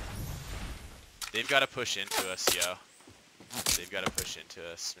 They've got to push into us, yo. They've got to push into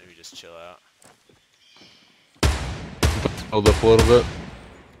us. Maybe just chill out. Hold up a little bit.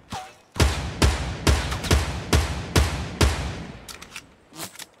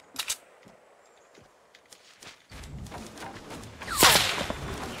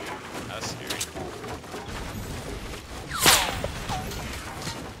 That's scary.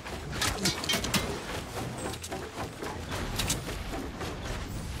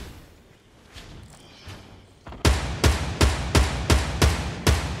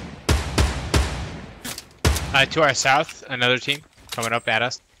 To our south, another team coming up at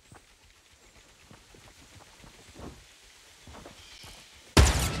us.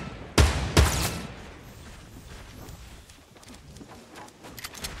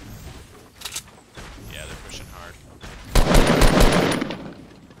 Yeah, they're pushing hard.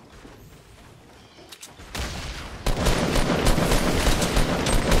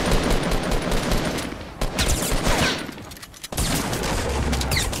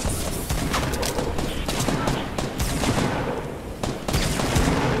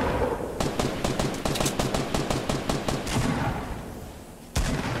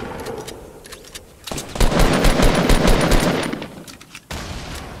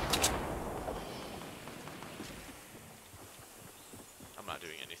 I'm not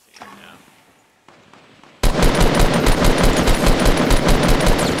doing anything right now.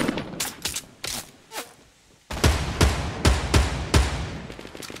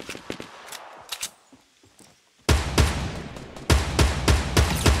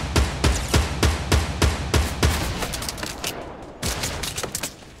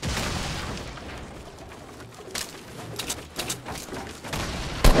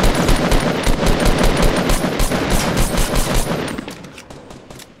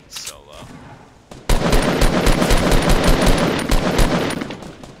 Solo.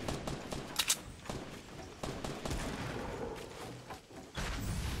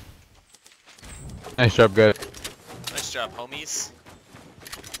 Nice job, guys. Nice job, homies.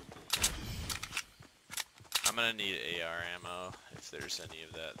 I'm gonna need AR ammo if there's any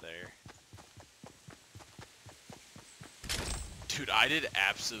of that there. Dude, I did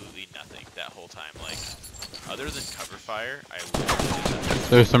absolutely nothing that whole time. Like, other than cover fire, I literally did nothing.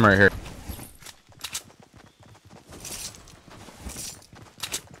 There's some right here.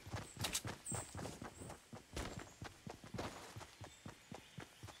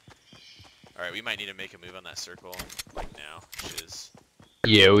 Alright, we might need to make a move on that circle, like now, shiz.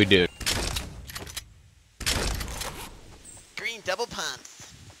 Yeah, we do. Green double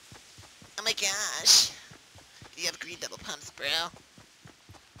pumps. Oh my gosh. You have green double pumps, bro.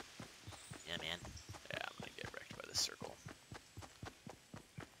 Yeah, man. Yeah, I'm gonna get wrecked by this circle.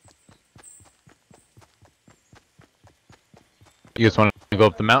 You guys want to go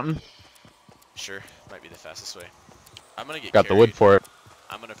up the mountain? Sure, might be the fastest way. I'm gonna get Got the carried. wood for it.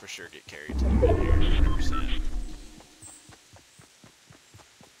 I'm gonna for sure get carried to the mid here, 100%.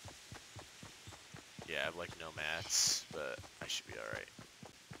 Yeah, I have like no mats, but I should be alright.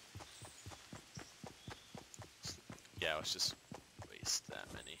 Yeah, let's just waste that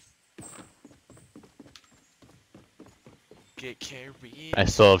many. Get carried. I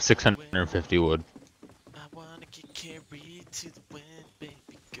still have to the wind. 650 wood. I wanna get carried to the wind, baby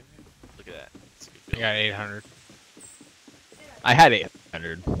girl. Look at that. It's a good I got building. 800. I had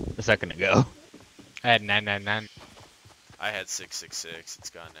 800 a second ago. I had 999. I had 666. It's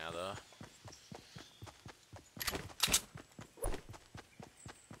gone now though.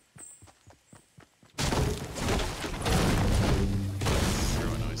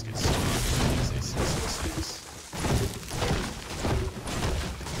 Everyone always gets so say 666.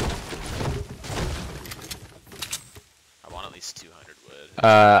 least 200 wood.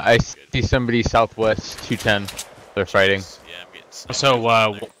 I Good. see somebody southwest 210. They're fighting. Yeah, I'm getting sniped So, from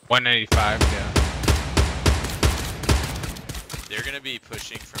there. 185, yeah. They're gonna be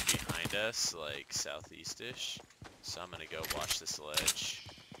pushing from behind us, like southeast-ish. So I'm gonna go watch this ledge.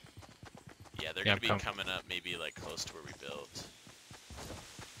 Yeah, they're Yeah, gonna be I'm coming up maybe like close to where we built.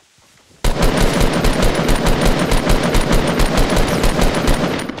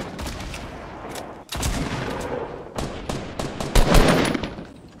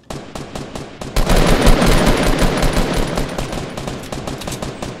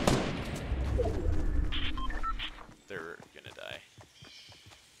 They're gonna die.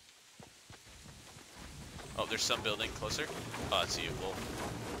 Oh, there's some building closer. Oh, it's you, Wolf.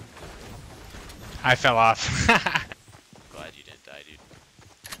 I fell off. Glad you didn't die, dude.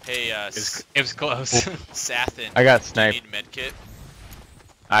 Hey, it was close. Sathin. I got Do you sniped. need medkit?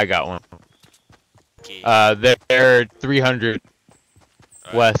 I got one. Okay. They're 300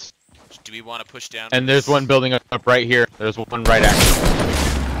 Alright. west. Do we want to push down? And there's one building up right here. There's one right after.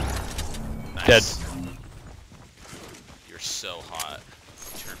 Nice. Dead. You're so hot.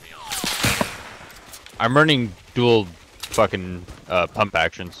 Turn me on. I'm running dual fucking pump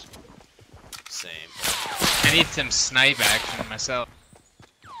actions. Same. I need some snipe action myself.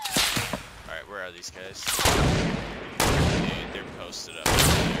 Alright, where are these guys? Dude, they're posted up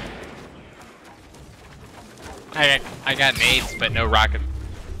there. I got nades, but no rocket.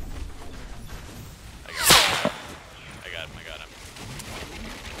 I got him. I got him.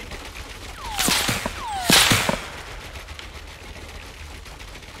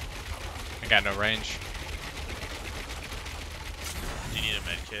 I got no range. Do you need a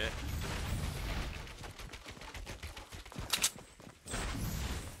med kit?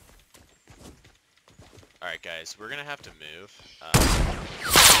 Alright guys, we're gonna have to move.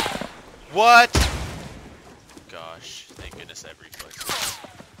 What? Gosh, thank goodness I have reflexes.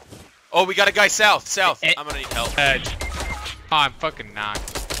 Oh, we got a guy south! I'm gonna need help. Oh, I'm fucking knocked.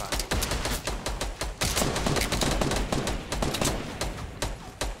 Fuck.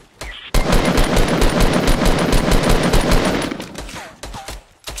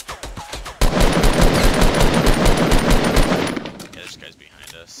 Yeah, this guy's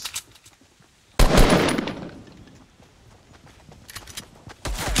behind us.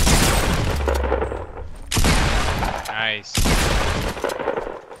 Nice.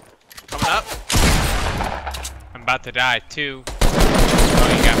 Coming up! I'm about to die too.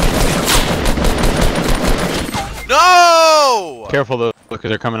 Oh, you got me. No! Careful though, because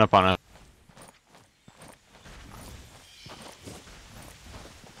they're coming up on us.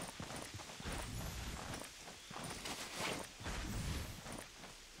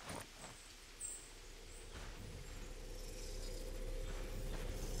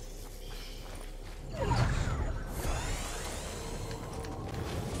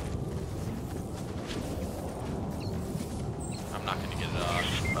 I'm not gonna get it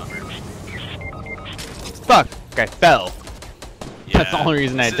off. Bummer. Fuck! I fell. Yeah, That's the only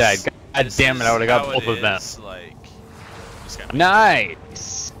reason I this died. is- God this damn it, I is would've got how both it of them. is, like, just gotta-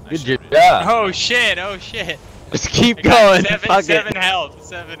 Nice! I Good should've- job. Oh shit! Oh shit! Just keep I got going. Fuck seven it. health.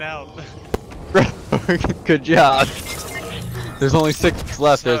 7 health. Good job. There's only 6 left.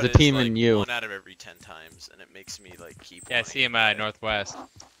 That's how There's a it is, team like, and you. 1 out of every 10 times, and it makes me like keep. Yeah, I wanting see him to play. northwest.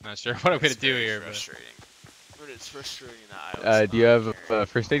 Not sure what I'm gonna It's do very here, but frustrating. But it's frustrating that I was Do you not have carrying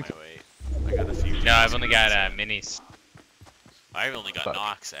first aid? my weight. I got a few. no, I've only got minis. minis. I've only got Fuck.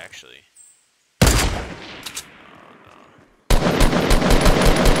 knocks actually.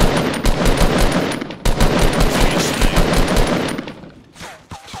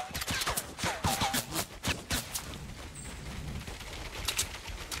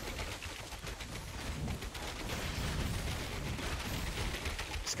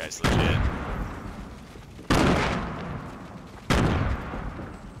 This guy's legit.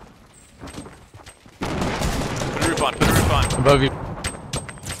 Put a roof on, put a roof on. Above you.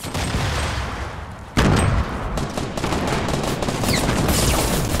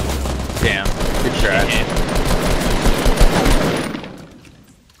 Damn. Good try.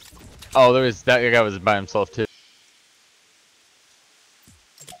 Oh, that guy was by himself too.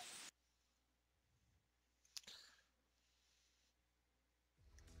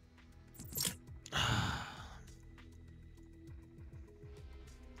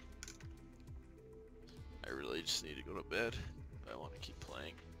 I really just need to go to bed. I want to keep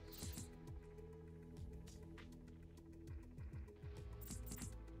playing.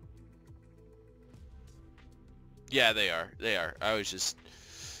 Yeah, they are. They are. I was just...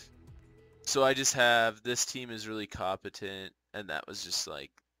 So I just have, this team is really competent, and that was just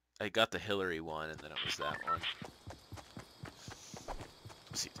like, I got the Hillary one, and then it was that one.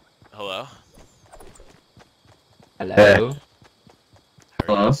 Hello? Hello?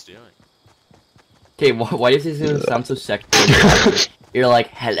 How are you guys doing? Okay, why does this sound so sexual? You're like,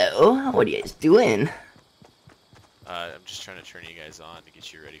 hello? What are you guys doing? I'm just trying to turn you guys on to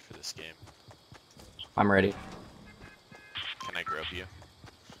get you ready for this game. I'm ready. Can I grope you?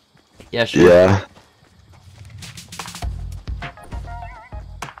 Yeah, sure. Yeah.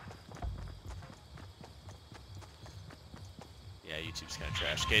 Yeah, YouTube's kind of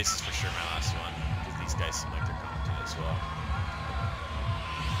trash. Okay, this is for sure my last one, because these guys seem like they're competent as well.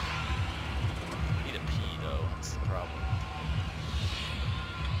 I need a pee, though. That's the problem.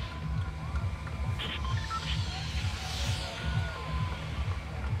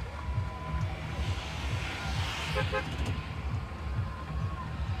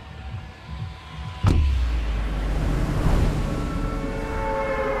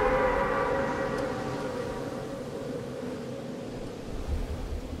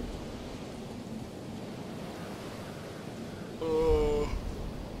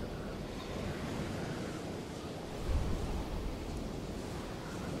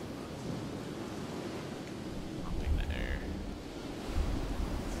 Pumping the air.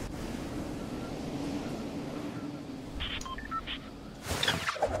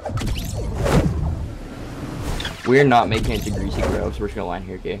 We're not making it to Greasy Grove, so we're just gonna line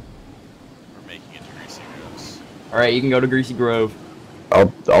here, okay? We're making it to Greasy Groves. Alright, you can go to Greasy Grove.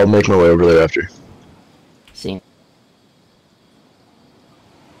 I'll make my way over there after. See.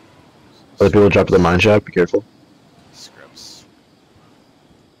 Other people drop to the mine shaft, be careful. Scrubs.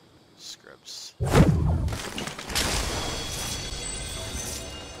 Scrubs. Would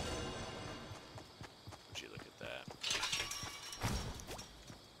you look at that?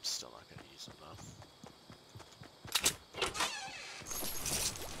 Still not gonna use them though.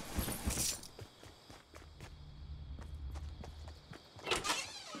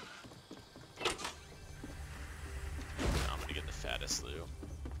 I'm gonna get the fattest loot.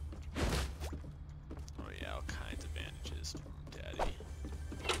 Oh yeah, all kinds of bandages from Daddy.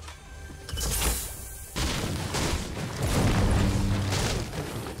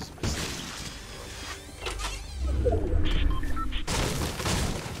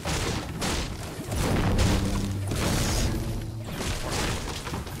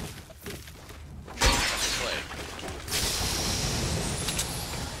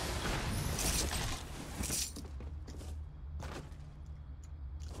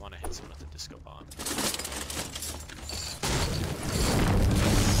 I want to hit someone with a disco bomb.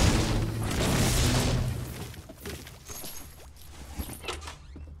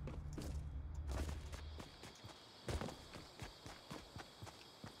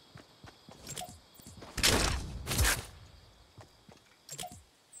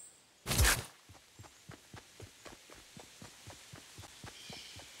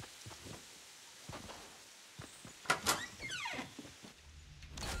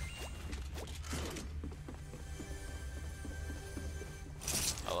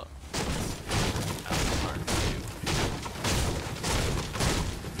 Hello.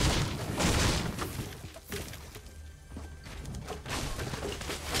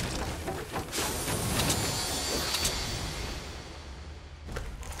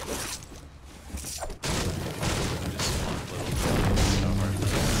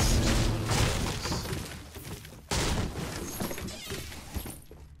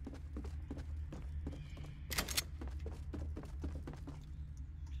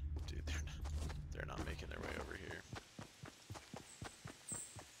 Dude, they're not making their way over here.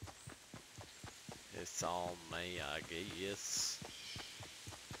 It's all me, I guess.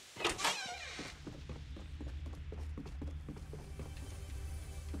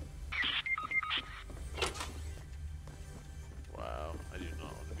 Wow, I do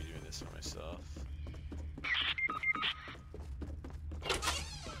not want to be doing this for myself.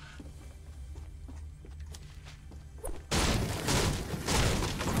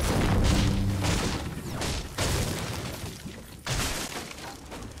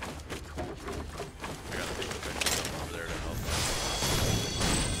 I gotta think if I can come over there to help.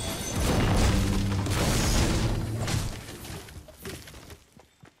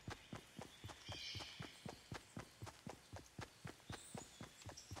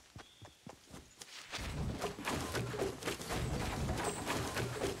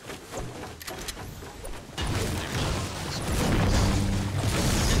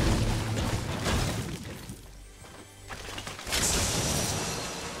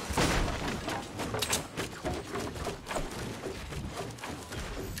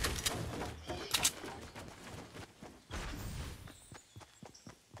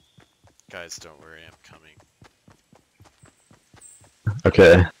 Guys, don't worry, I'm coming.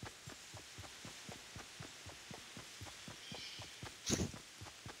 Okay.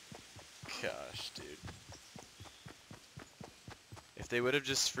 Gosh, dude. If they would have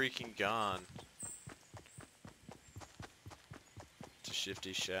just freaking gone to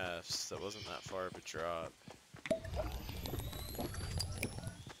Shifty Shafts, that wasn't that far of a drop.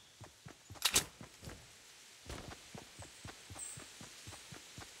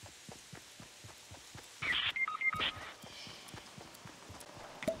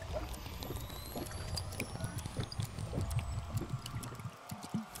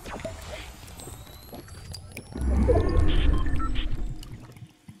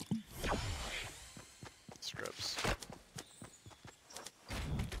 Scrubs.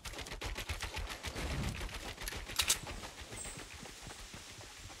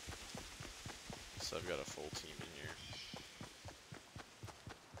 So I've got a full team in here.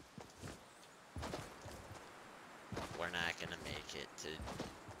 We're not gonna make it to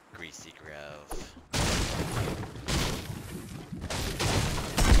Greasy Grove.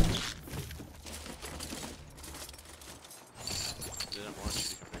 Didn't want you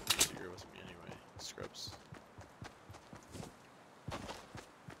to come back to Grove with me anyway. Scrubs.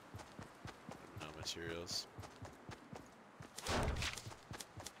 No materials.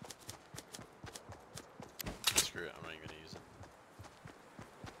 Screw it, I'm not even gonna use it.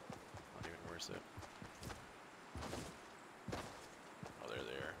 Not even worth it. Oh, there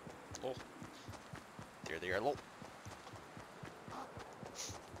they are. Lol. There they are, lol.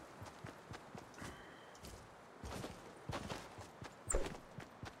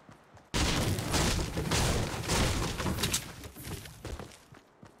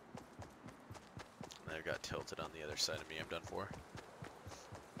 They've got tilted on the other side of me, I'm done for.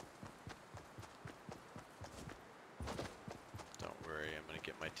 Don't worry, I'm gonna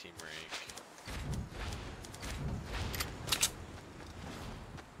get my team rank.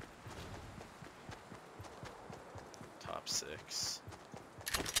 Top 6.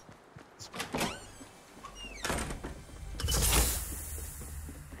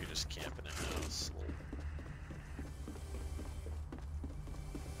 You just camp in a house.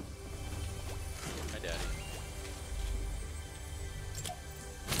 Hi, Daddy.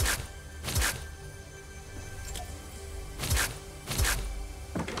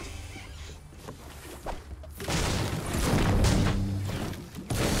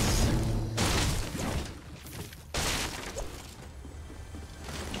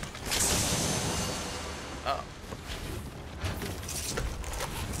 Oh.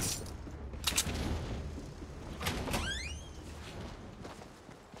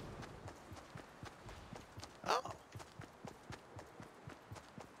 Oh.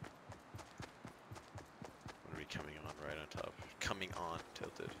 What are we coming on right on top? Coming on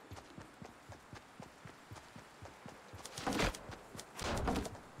tilted.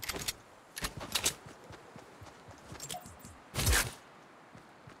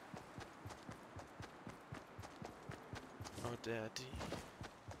 Oh, Daddy,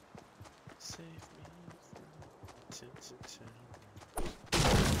 save me from tinted towers.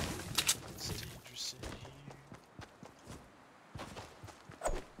 It's dangerous in here.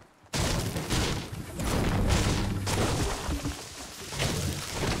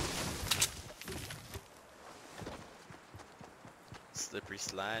 Slippery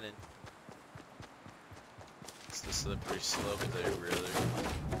sliding. It's the slippery slope there, brother.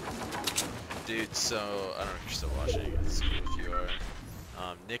 Dude, so, I don't know if you're still watching, it's cool if you are.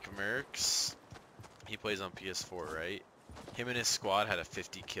 Nick Merckx, he plays on PS4, right? Him and his squad had a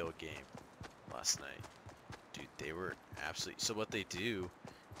 50 kill game last night. Dude, they were absolutely, so what they do,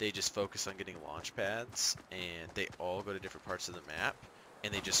 they just focus on getting launch pads, and they all go to different parts of the map,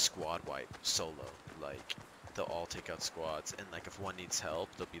 and they just squad wipe solo. Like, they'll all take out squads, and like if one needs help,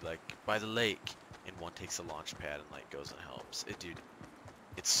 they'll be like, by the lake, and one takes a launch pad and like goes and helps. Dude,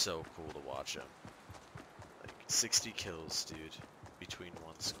 it's so cool to watch them. Like 60 kills, dude, between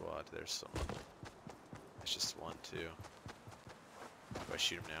one squad. There's someone. It's just one, too. If I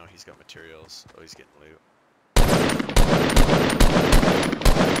shoot him now, he's got materials. Oh, he's getting loot.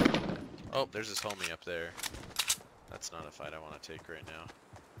 Oh, there's his homie up there. That's not a fight I want to take right now.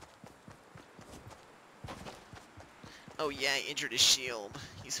 Oh yeah, I injured his shield.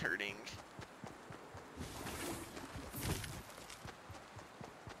 He's hurting.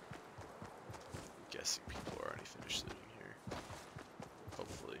 I'm guessing people are already finished looting here.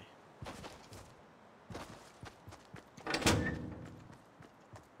 Hopefully.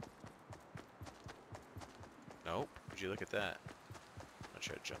 Nope. Would you look at that? I'm gonna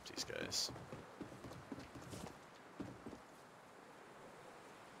try to jump these guys.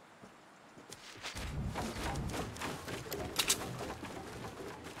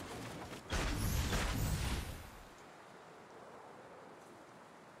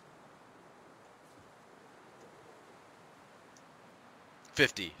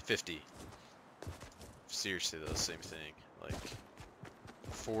 50. Seriously though, same thing. Like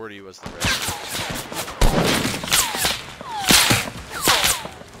 40 was the red.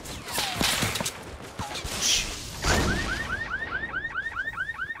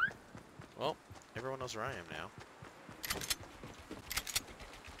 Well, everyone knows where I am now.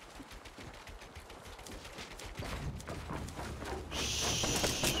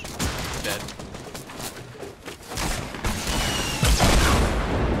 Dead.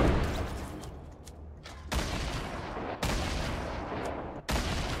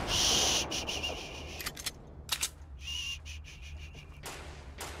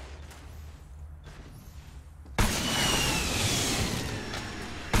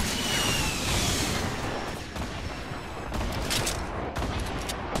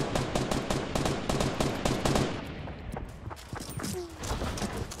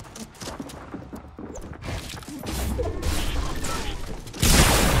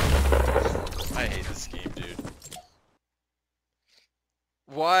 I hate this game, dude.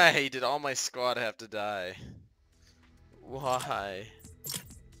 Why did all my squad have to die? Why?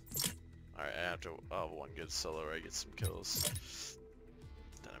 Alright, I have to one good solo where I get some kills.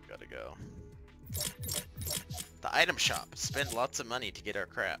 Then I've got to go. The item shop. Spend lots of money to get our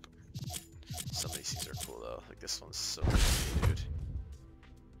crap. Some of these things are cool though. Like this one's so pretty, dude.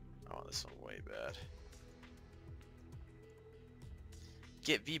 I want this one way bad.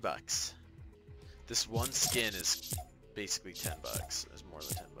 Get V-Bucks. This one skin is basically $10. It's more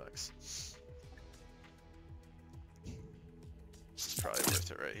than $10. This is probably worth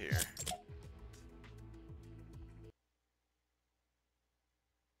it right here.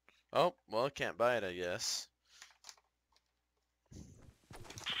 Oh, well, I can't buy it, I guess.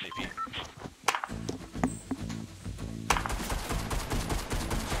 Maybe.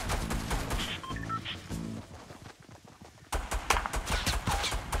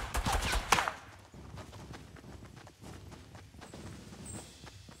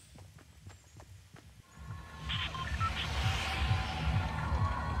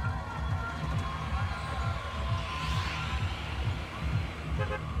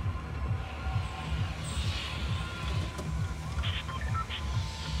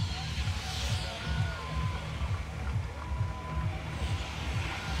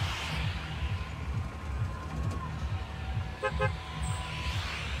 I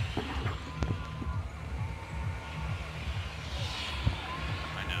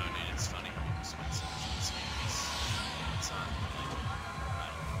know, dude, it's funny how people spend so much on this game. It's not, like, I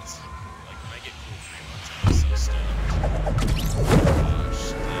don't know, it's, like, when I get cool free ones, I'm so stoked. Gosh,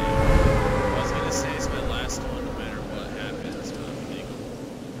 dude. I was gonna say it's my last one, no matter what happens, but I'm big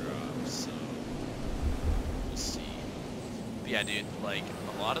drop, so we'll see. But yeah, dude, like,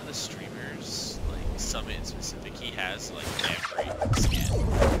 a lot of the streamers, like, Summit in specific, he has, like, every skin.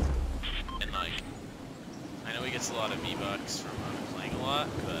 And, like, I know he gets a lot of V-Bucks from playing a lot,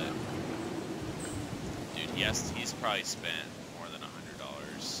 but dude, he's probably spent more than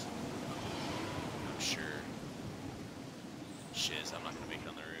 $100. I'm sure. Shiz, I'm not gonna make it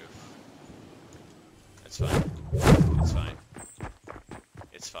on the roof. That's fine. It's fine.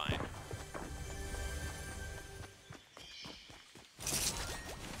 It's fine.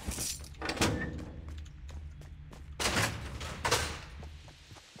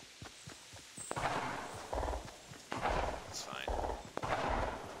 It's fine. I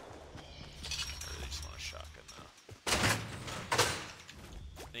really just want a shotgun though.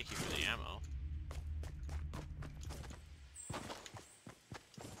 Thank you for the ammo.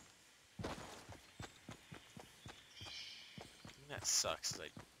 That sucks, 'cause I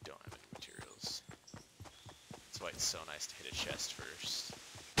don't have any materials. That's why it's so nice to hit a chest first.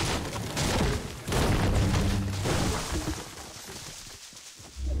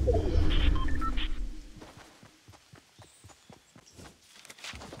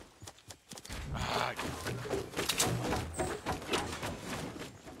 Ah,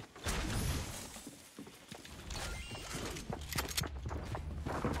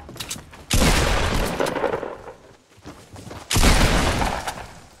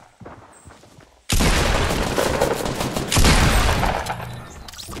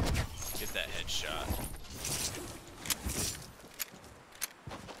 get that headshot.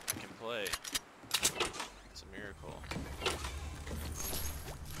 I can play. It's a miracle.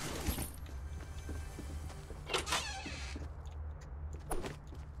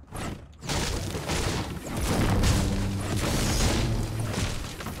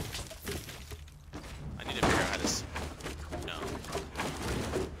 I need to figure out how to no.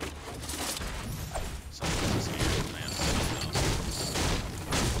 Something was here, man. No.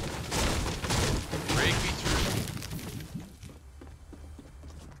 Break me through.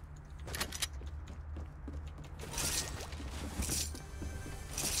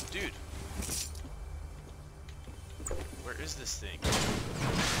 Dude. Where is this thing?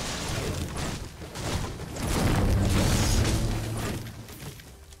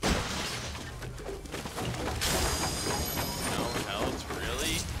 No health,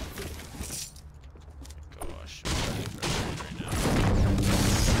 really? Gosh, I'm really frustrated right now.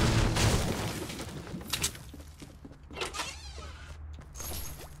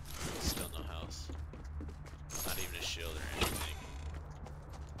 Still no health. Not even a shield or anything.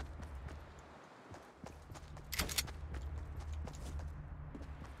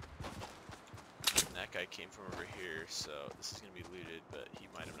 And that guy came from over here, so this is gonna be looted, but he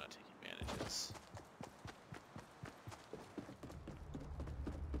might have not taken advantages.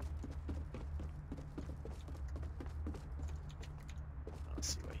 I don't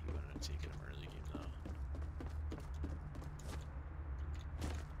see why he wouldn't have taken him early game though.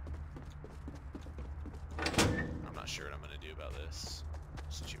 I'm not sure what I'm gonna do about this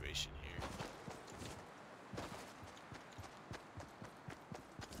situation here.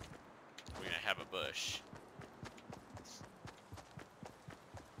 We're gonna have a bush.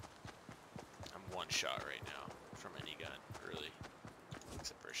 I'm one shot right now from any gun, really.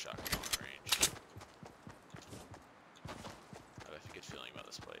 Except for a shotgun long range. I have a good feeling about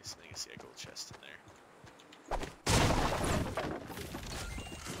this place. I think I see a gold chest in there.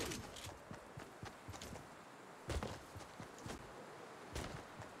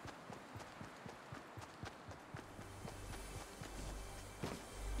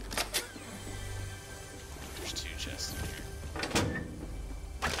 There's 2 chests in here.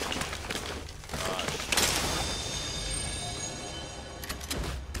 Gosh.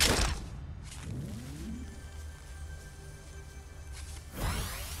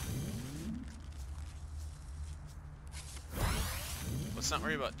 Let's not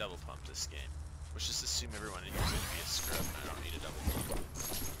worry about double pump this game. Let's just assume everyone in here is going to be a scrub and I don't need a double pump.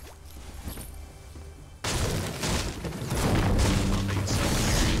 I'll make it so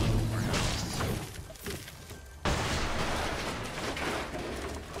very little more health.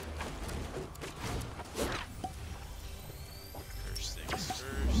 First things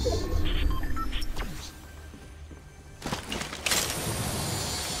first.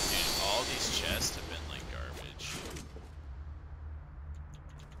 Dude, all these chests have been like garbage.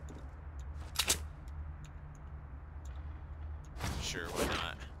 Sure, why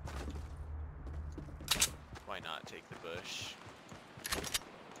not? Why not take the bush?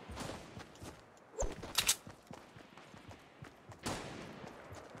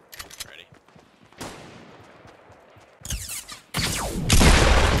 Ready?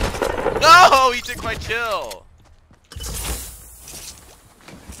 No! He took my kill!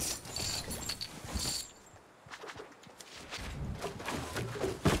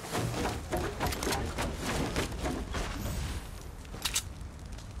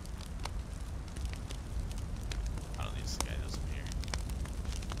 I don't think this guy knows I'm here.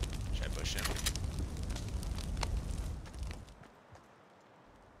 Should I push him?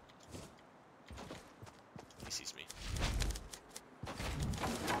 He sees me.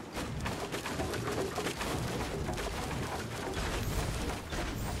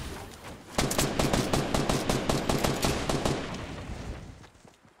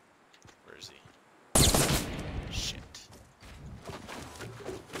 Where is he? Shit.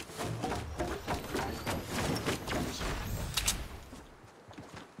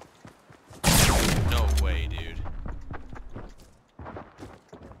 No way, dude.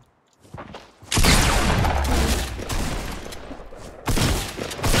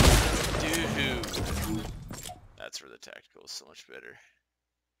 Dude. That's where the tactical is so much better.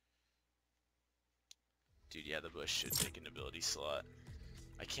 Dude, yeah, the bush should take an ability slot.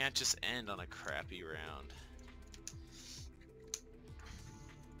 I can't just end on a crappy round.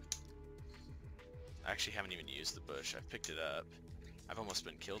 I actually haven't even used the bush. I've picked it up. I've almost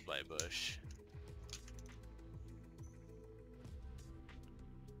been killed by a bush.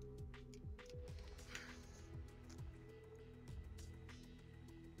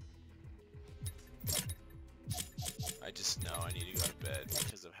 I just know I need to go to bed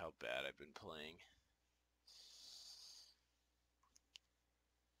because of how bad I've been playing.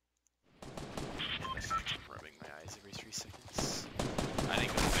 And the fact I'm rubbing my eyes every 3 seconds. I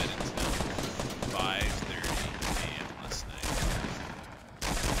didn't go to bed until 5:30 AM last night.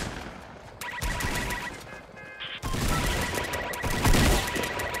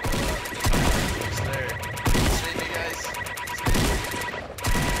 Who's there? Save me, guys.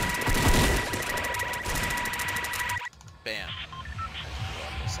 Bam.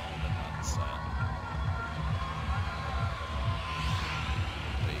 Almost all of them on the style.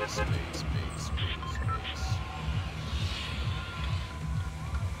 Base, base, base, base, base.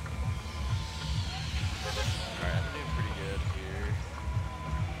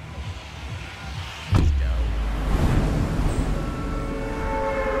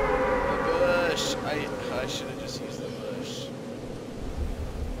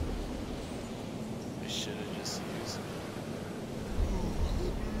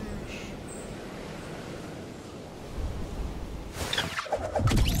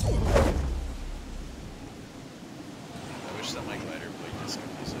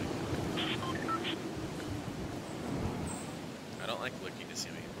 don't like looking to see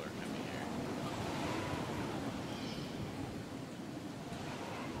how many people are coming here.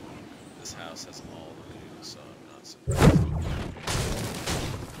 This house has all the loot, so I'm not surprised.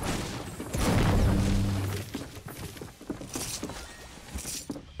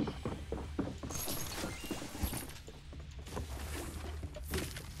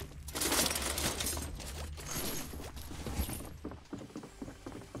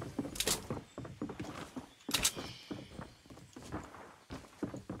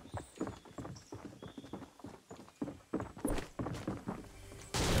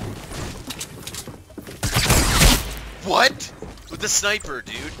 What? With the sniper,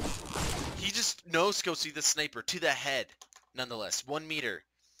 dude. He just no-scopes me the sniper to the head. Nonetheless, 1 meter.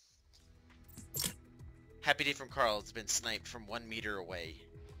 Happy day from Carl has been sniped from 1 meter away.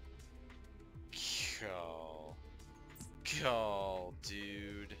 Carl,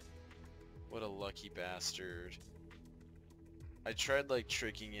 dude. What a lucky bastard. I tried like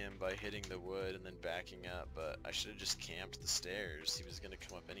tricking him by hitting the wood and then backing up, but I should have just camped the stairs. He was gonna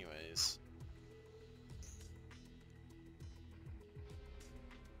come up anyways.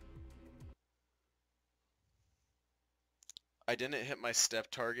 I didn't hit my step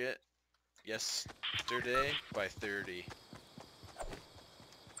target yesterday by 30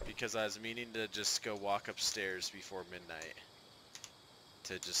 because I was meaning to just go walk upstairs before midnight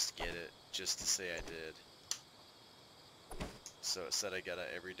to just get it, just to say I did. So it said I got it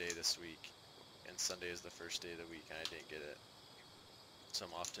every day this week, and Sunday is the first day of the week and I didn't get it. So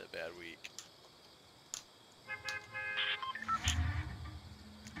I'm off to a bad week.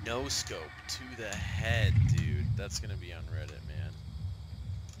 No scope to the head, dude. That's gonna be on Reddit, man.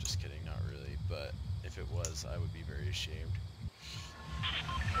 Just kidding, not really. But if it was, I would be very ashamed.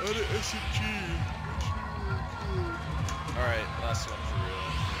 On an SMG. Alright, last one for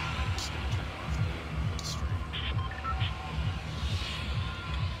real. I'm just gonna turn off the stream.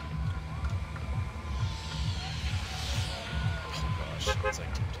 Oh gosh, it's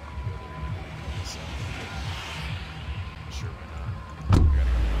like tempting me to go there and kill myself. Sure, why not? I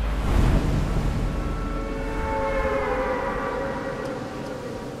gotta go.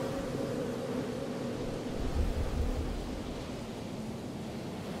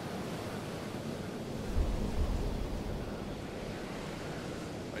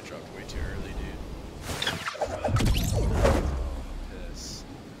 I dropped way too early, dude. Piss.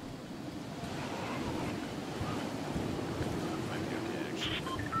 Might be okay, actually.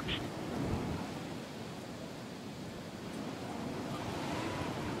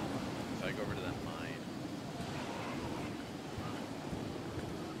 If I go over to that mine.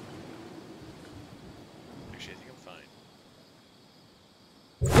 Actually, I think I'm fine.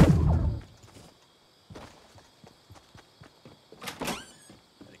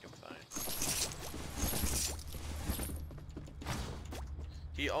 I think I'm fine.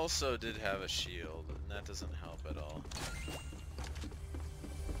 He also did have a shield, and that doesn't help at all.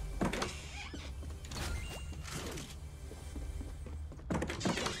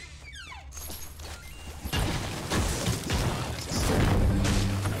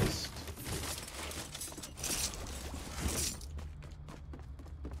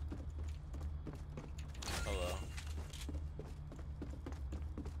 Hello.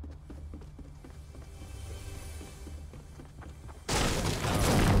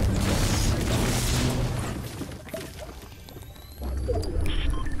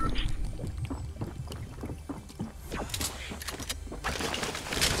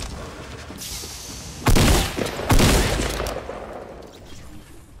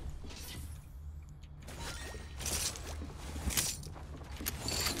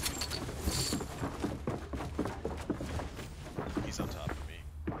 He's on top of me.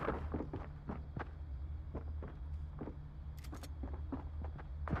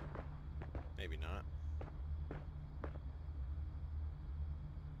 Maybe not.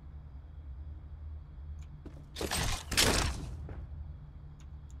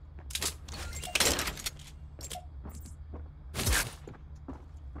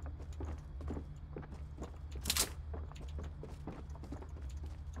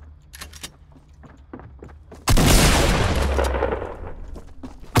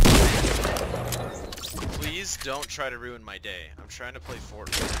 Please don't try to ruin my day. I'm trying to play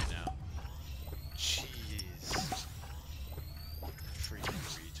Fortnite right now. Jeez. Freaking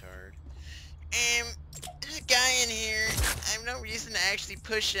retard. There's a guy in here. I have no reason to actually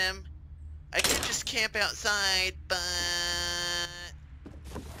push him. I could just camp outside, but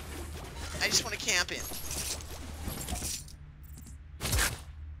I just want to camp him.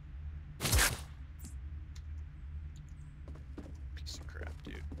 Piece of crap,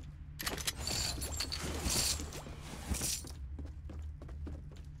 dude.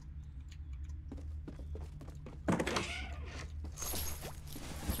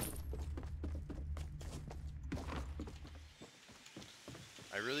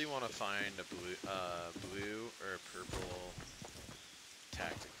 really want to find a blue or a purple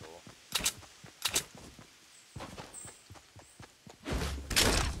tactical.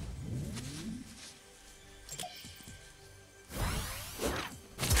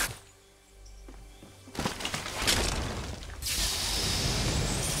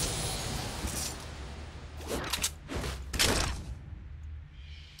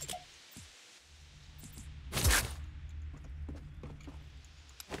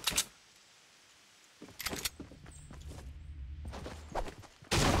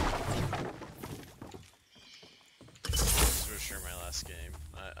 Game.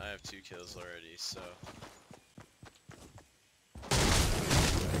 I have 2 kills already, so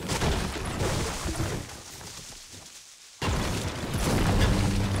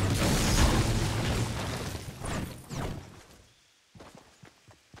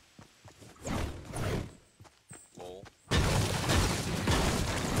lol.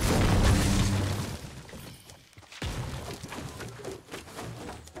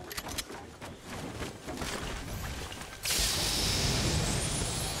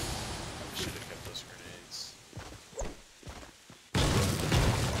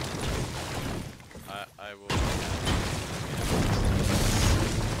 I will.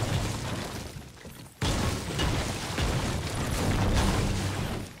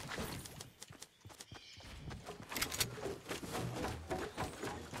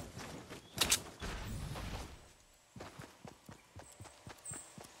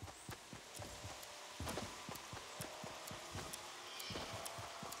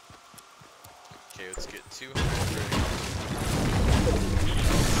 Okay, let's get 200.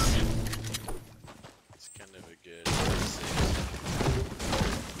 Kind of a good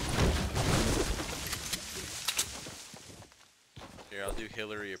here, I'll do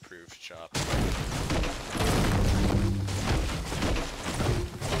Hillary approved chop. Make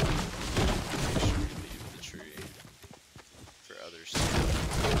sure we leave the tree for others.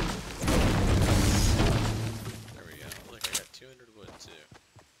 There we go. Look, I got 200 wood too.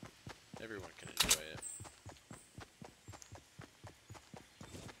 Everyone can enjoy it.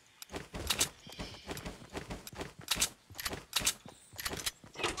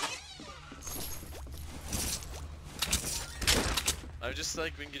 I've just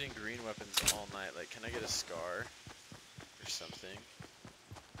like been getting green weapons all night. Like, can I get a scar or something?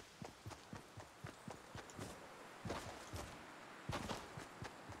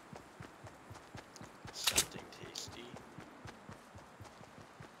 Something tasty.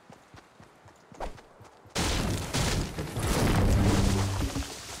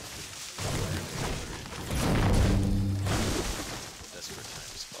 Desperate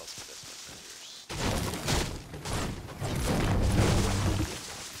times calls for desperate measures.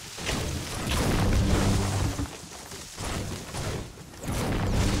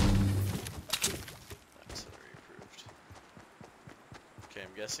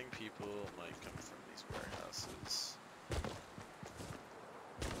 I'm guessing people might come from these warehouses.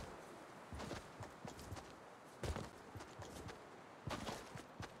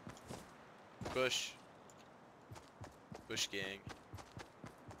 Bush. Bush gang.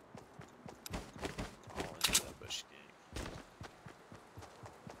 All into that Bush gang.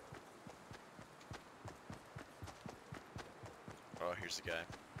 Oh, here's the guy.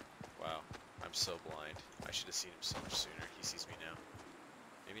 Wow, I'm so blind. I should have seen him so much sooner. He sees me now.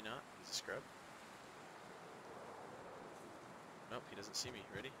 Maybe not. He's a scrub. Nope, he doesn't see me.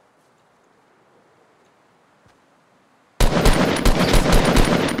 Ready?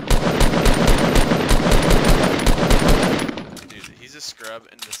 Dude, he's a scrub,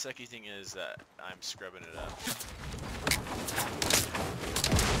 and the sucky thing is that I'm scrubbing it up.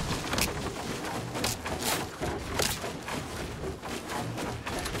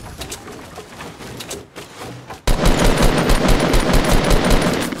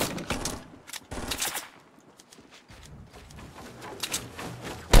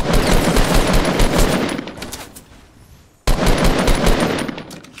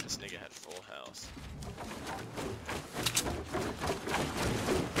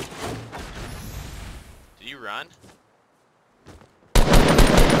 Run?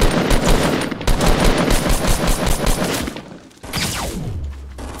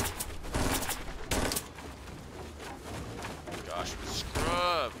 Gosh,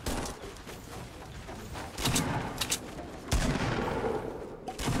 scrub!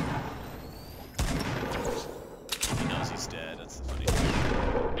 He knows he's dead, that's the funny thing.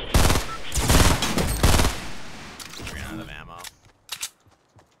 Ran out of ammo.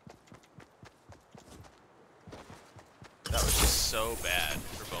 That was just so bad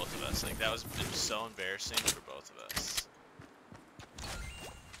for both of us. Like, that was so embarrassing for both of us.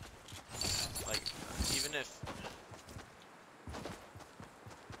 Like, even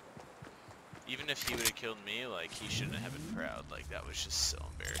if he would have killed me, like, he shouldn't have been proud. Like, that was just so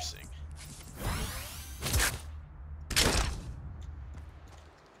embarrassing.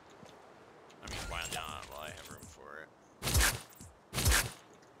 I mean, why not? Well, I have room for it.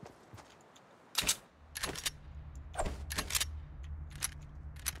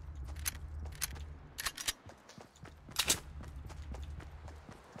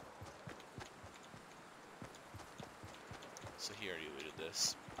 So he already looted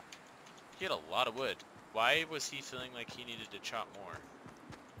this. He had a lot of wood. Why was he feeling like he needed to chop more?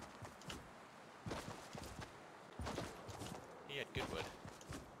 He had good wood.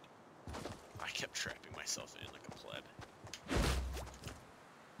 I kept trapping myself in like a pleb.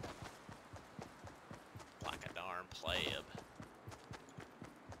 Like a darn pleb.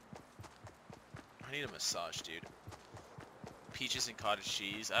 I need a massage, dude. Peaches and cottage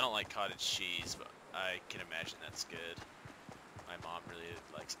cheese. I don't like cottage cheese, but I can imagine that's good. My mom really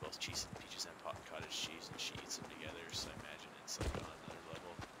likes both cheese and peaches and cottage cheese, and she eats them together, so I imagine it's like on another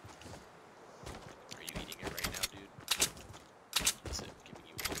level. Are you eating it right now, dude? Is it giving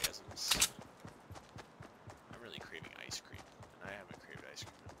you orgasms? I'm really craving ice cream, and I haven't craved ice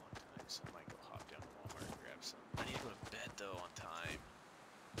cream in a long time, so I might go hop down to Walmart and grab some. I need to go to bed, though, on time.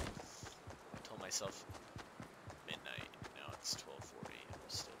 I told myself midnight. Now it's 12:40. I'm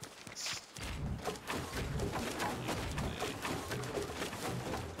still doing this.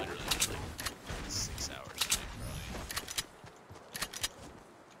 Literally like 6 hours a night, probably.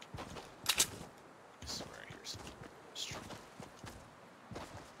 I swear I hear some strum.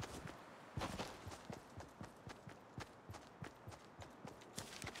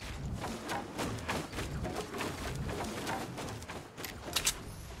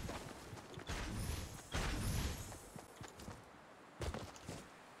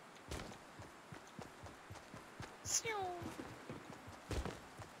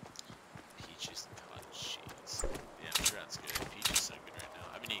 Peaches and cottage cheese. Yeah, I'm sure that's good. Peaches so good right now.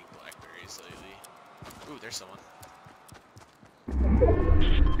 I've been eating blackberries lately. Ooh, there's someone.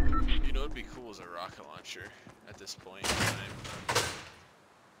 You know what'd be cool is a rocket launcher at this point in time.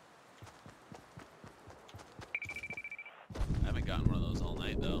 I haven't gotten one of those all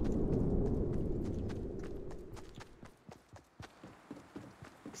night though.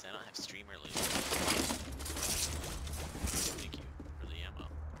 Because I don't have streamer loot. Thank you for the ammo.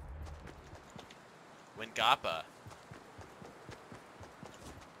 Wingappa.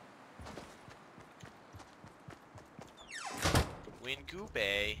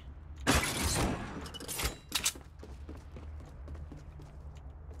 Wingoope.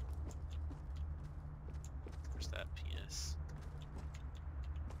 Where's that penis?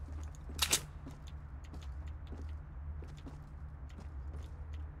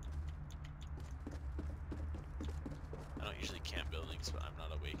 I don't usually camp buildings, but I'm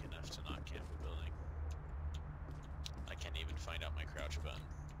not awake enough to not camp a building. I can't even find out my crouch button.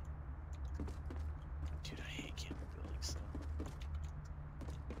 Dude, I hate camping buildings though.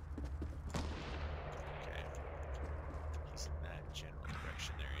 Okay. He's in that general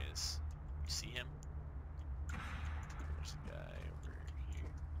direction. There he is. You see him? There's a guy over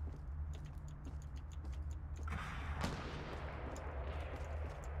here.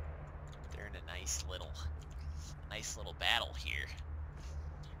 They're in a nice little battle here.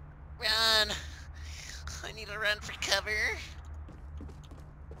 Run! I need to run for cover.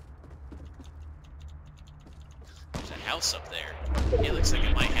 There's a house up there. It looks like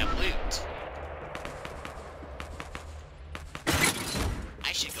it might have loot.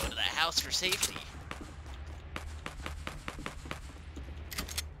 I should go to that house for safety.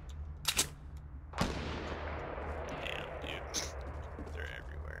 Damn, dude. They're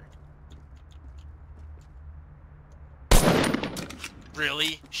everywhere.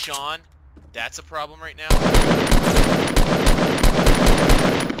 Really, Sean? That's a problem right now?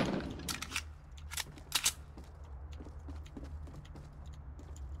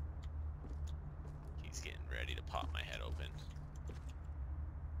 He's getting ready to pop my head open.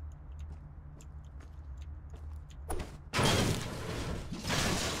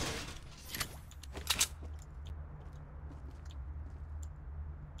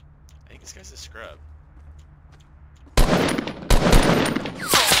 I think this guy's a scrub.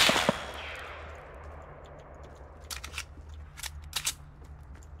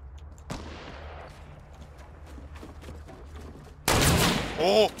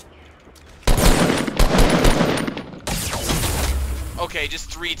 Oh! Okay,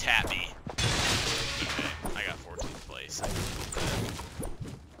 just 3-tap me. Okay, I got 14th place.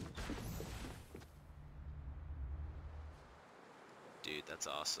 Dude, that's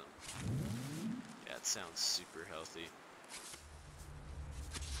awesome. That sounds super healthy.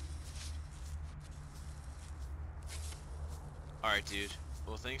 Alright, dude.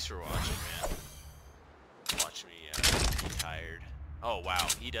 Well, thanks for watching, man. Watch me be tired. Oh, wow.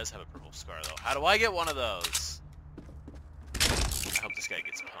 He does have a purple scar, though. How do I get one of those? I hope this guy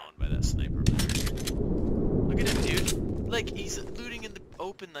gets pwned by that sniper player. Look at him, dude. Like, he's looting in the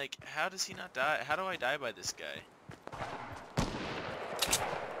open. Like, how does he not die? How do I die by this guy?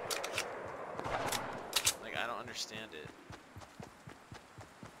 Like, I don't understand it.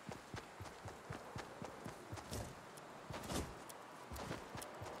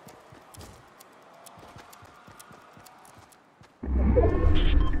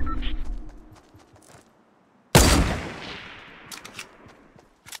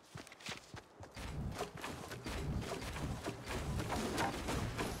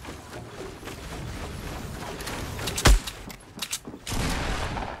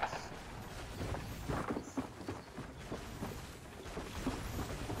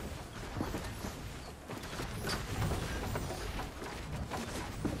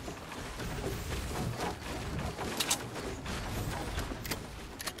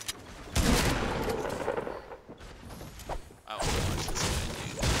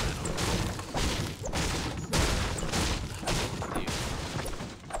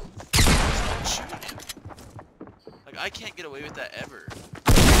 I can't get away with that ever.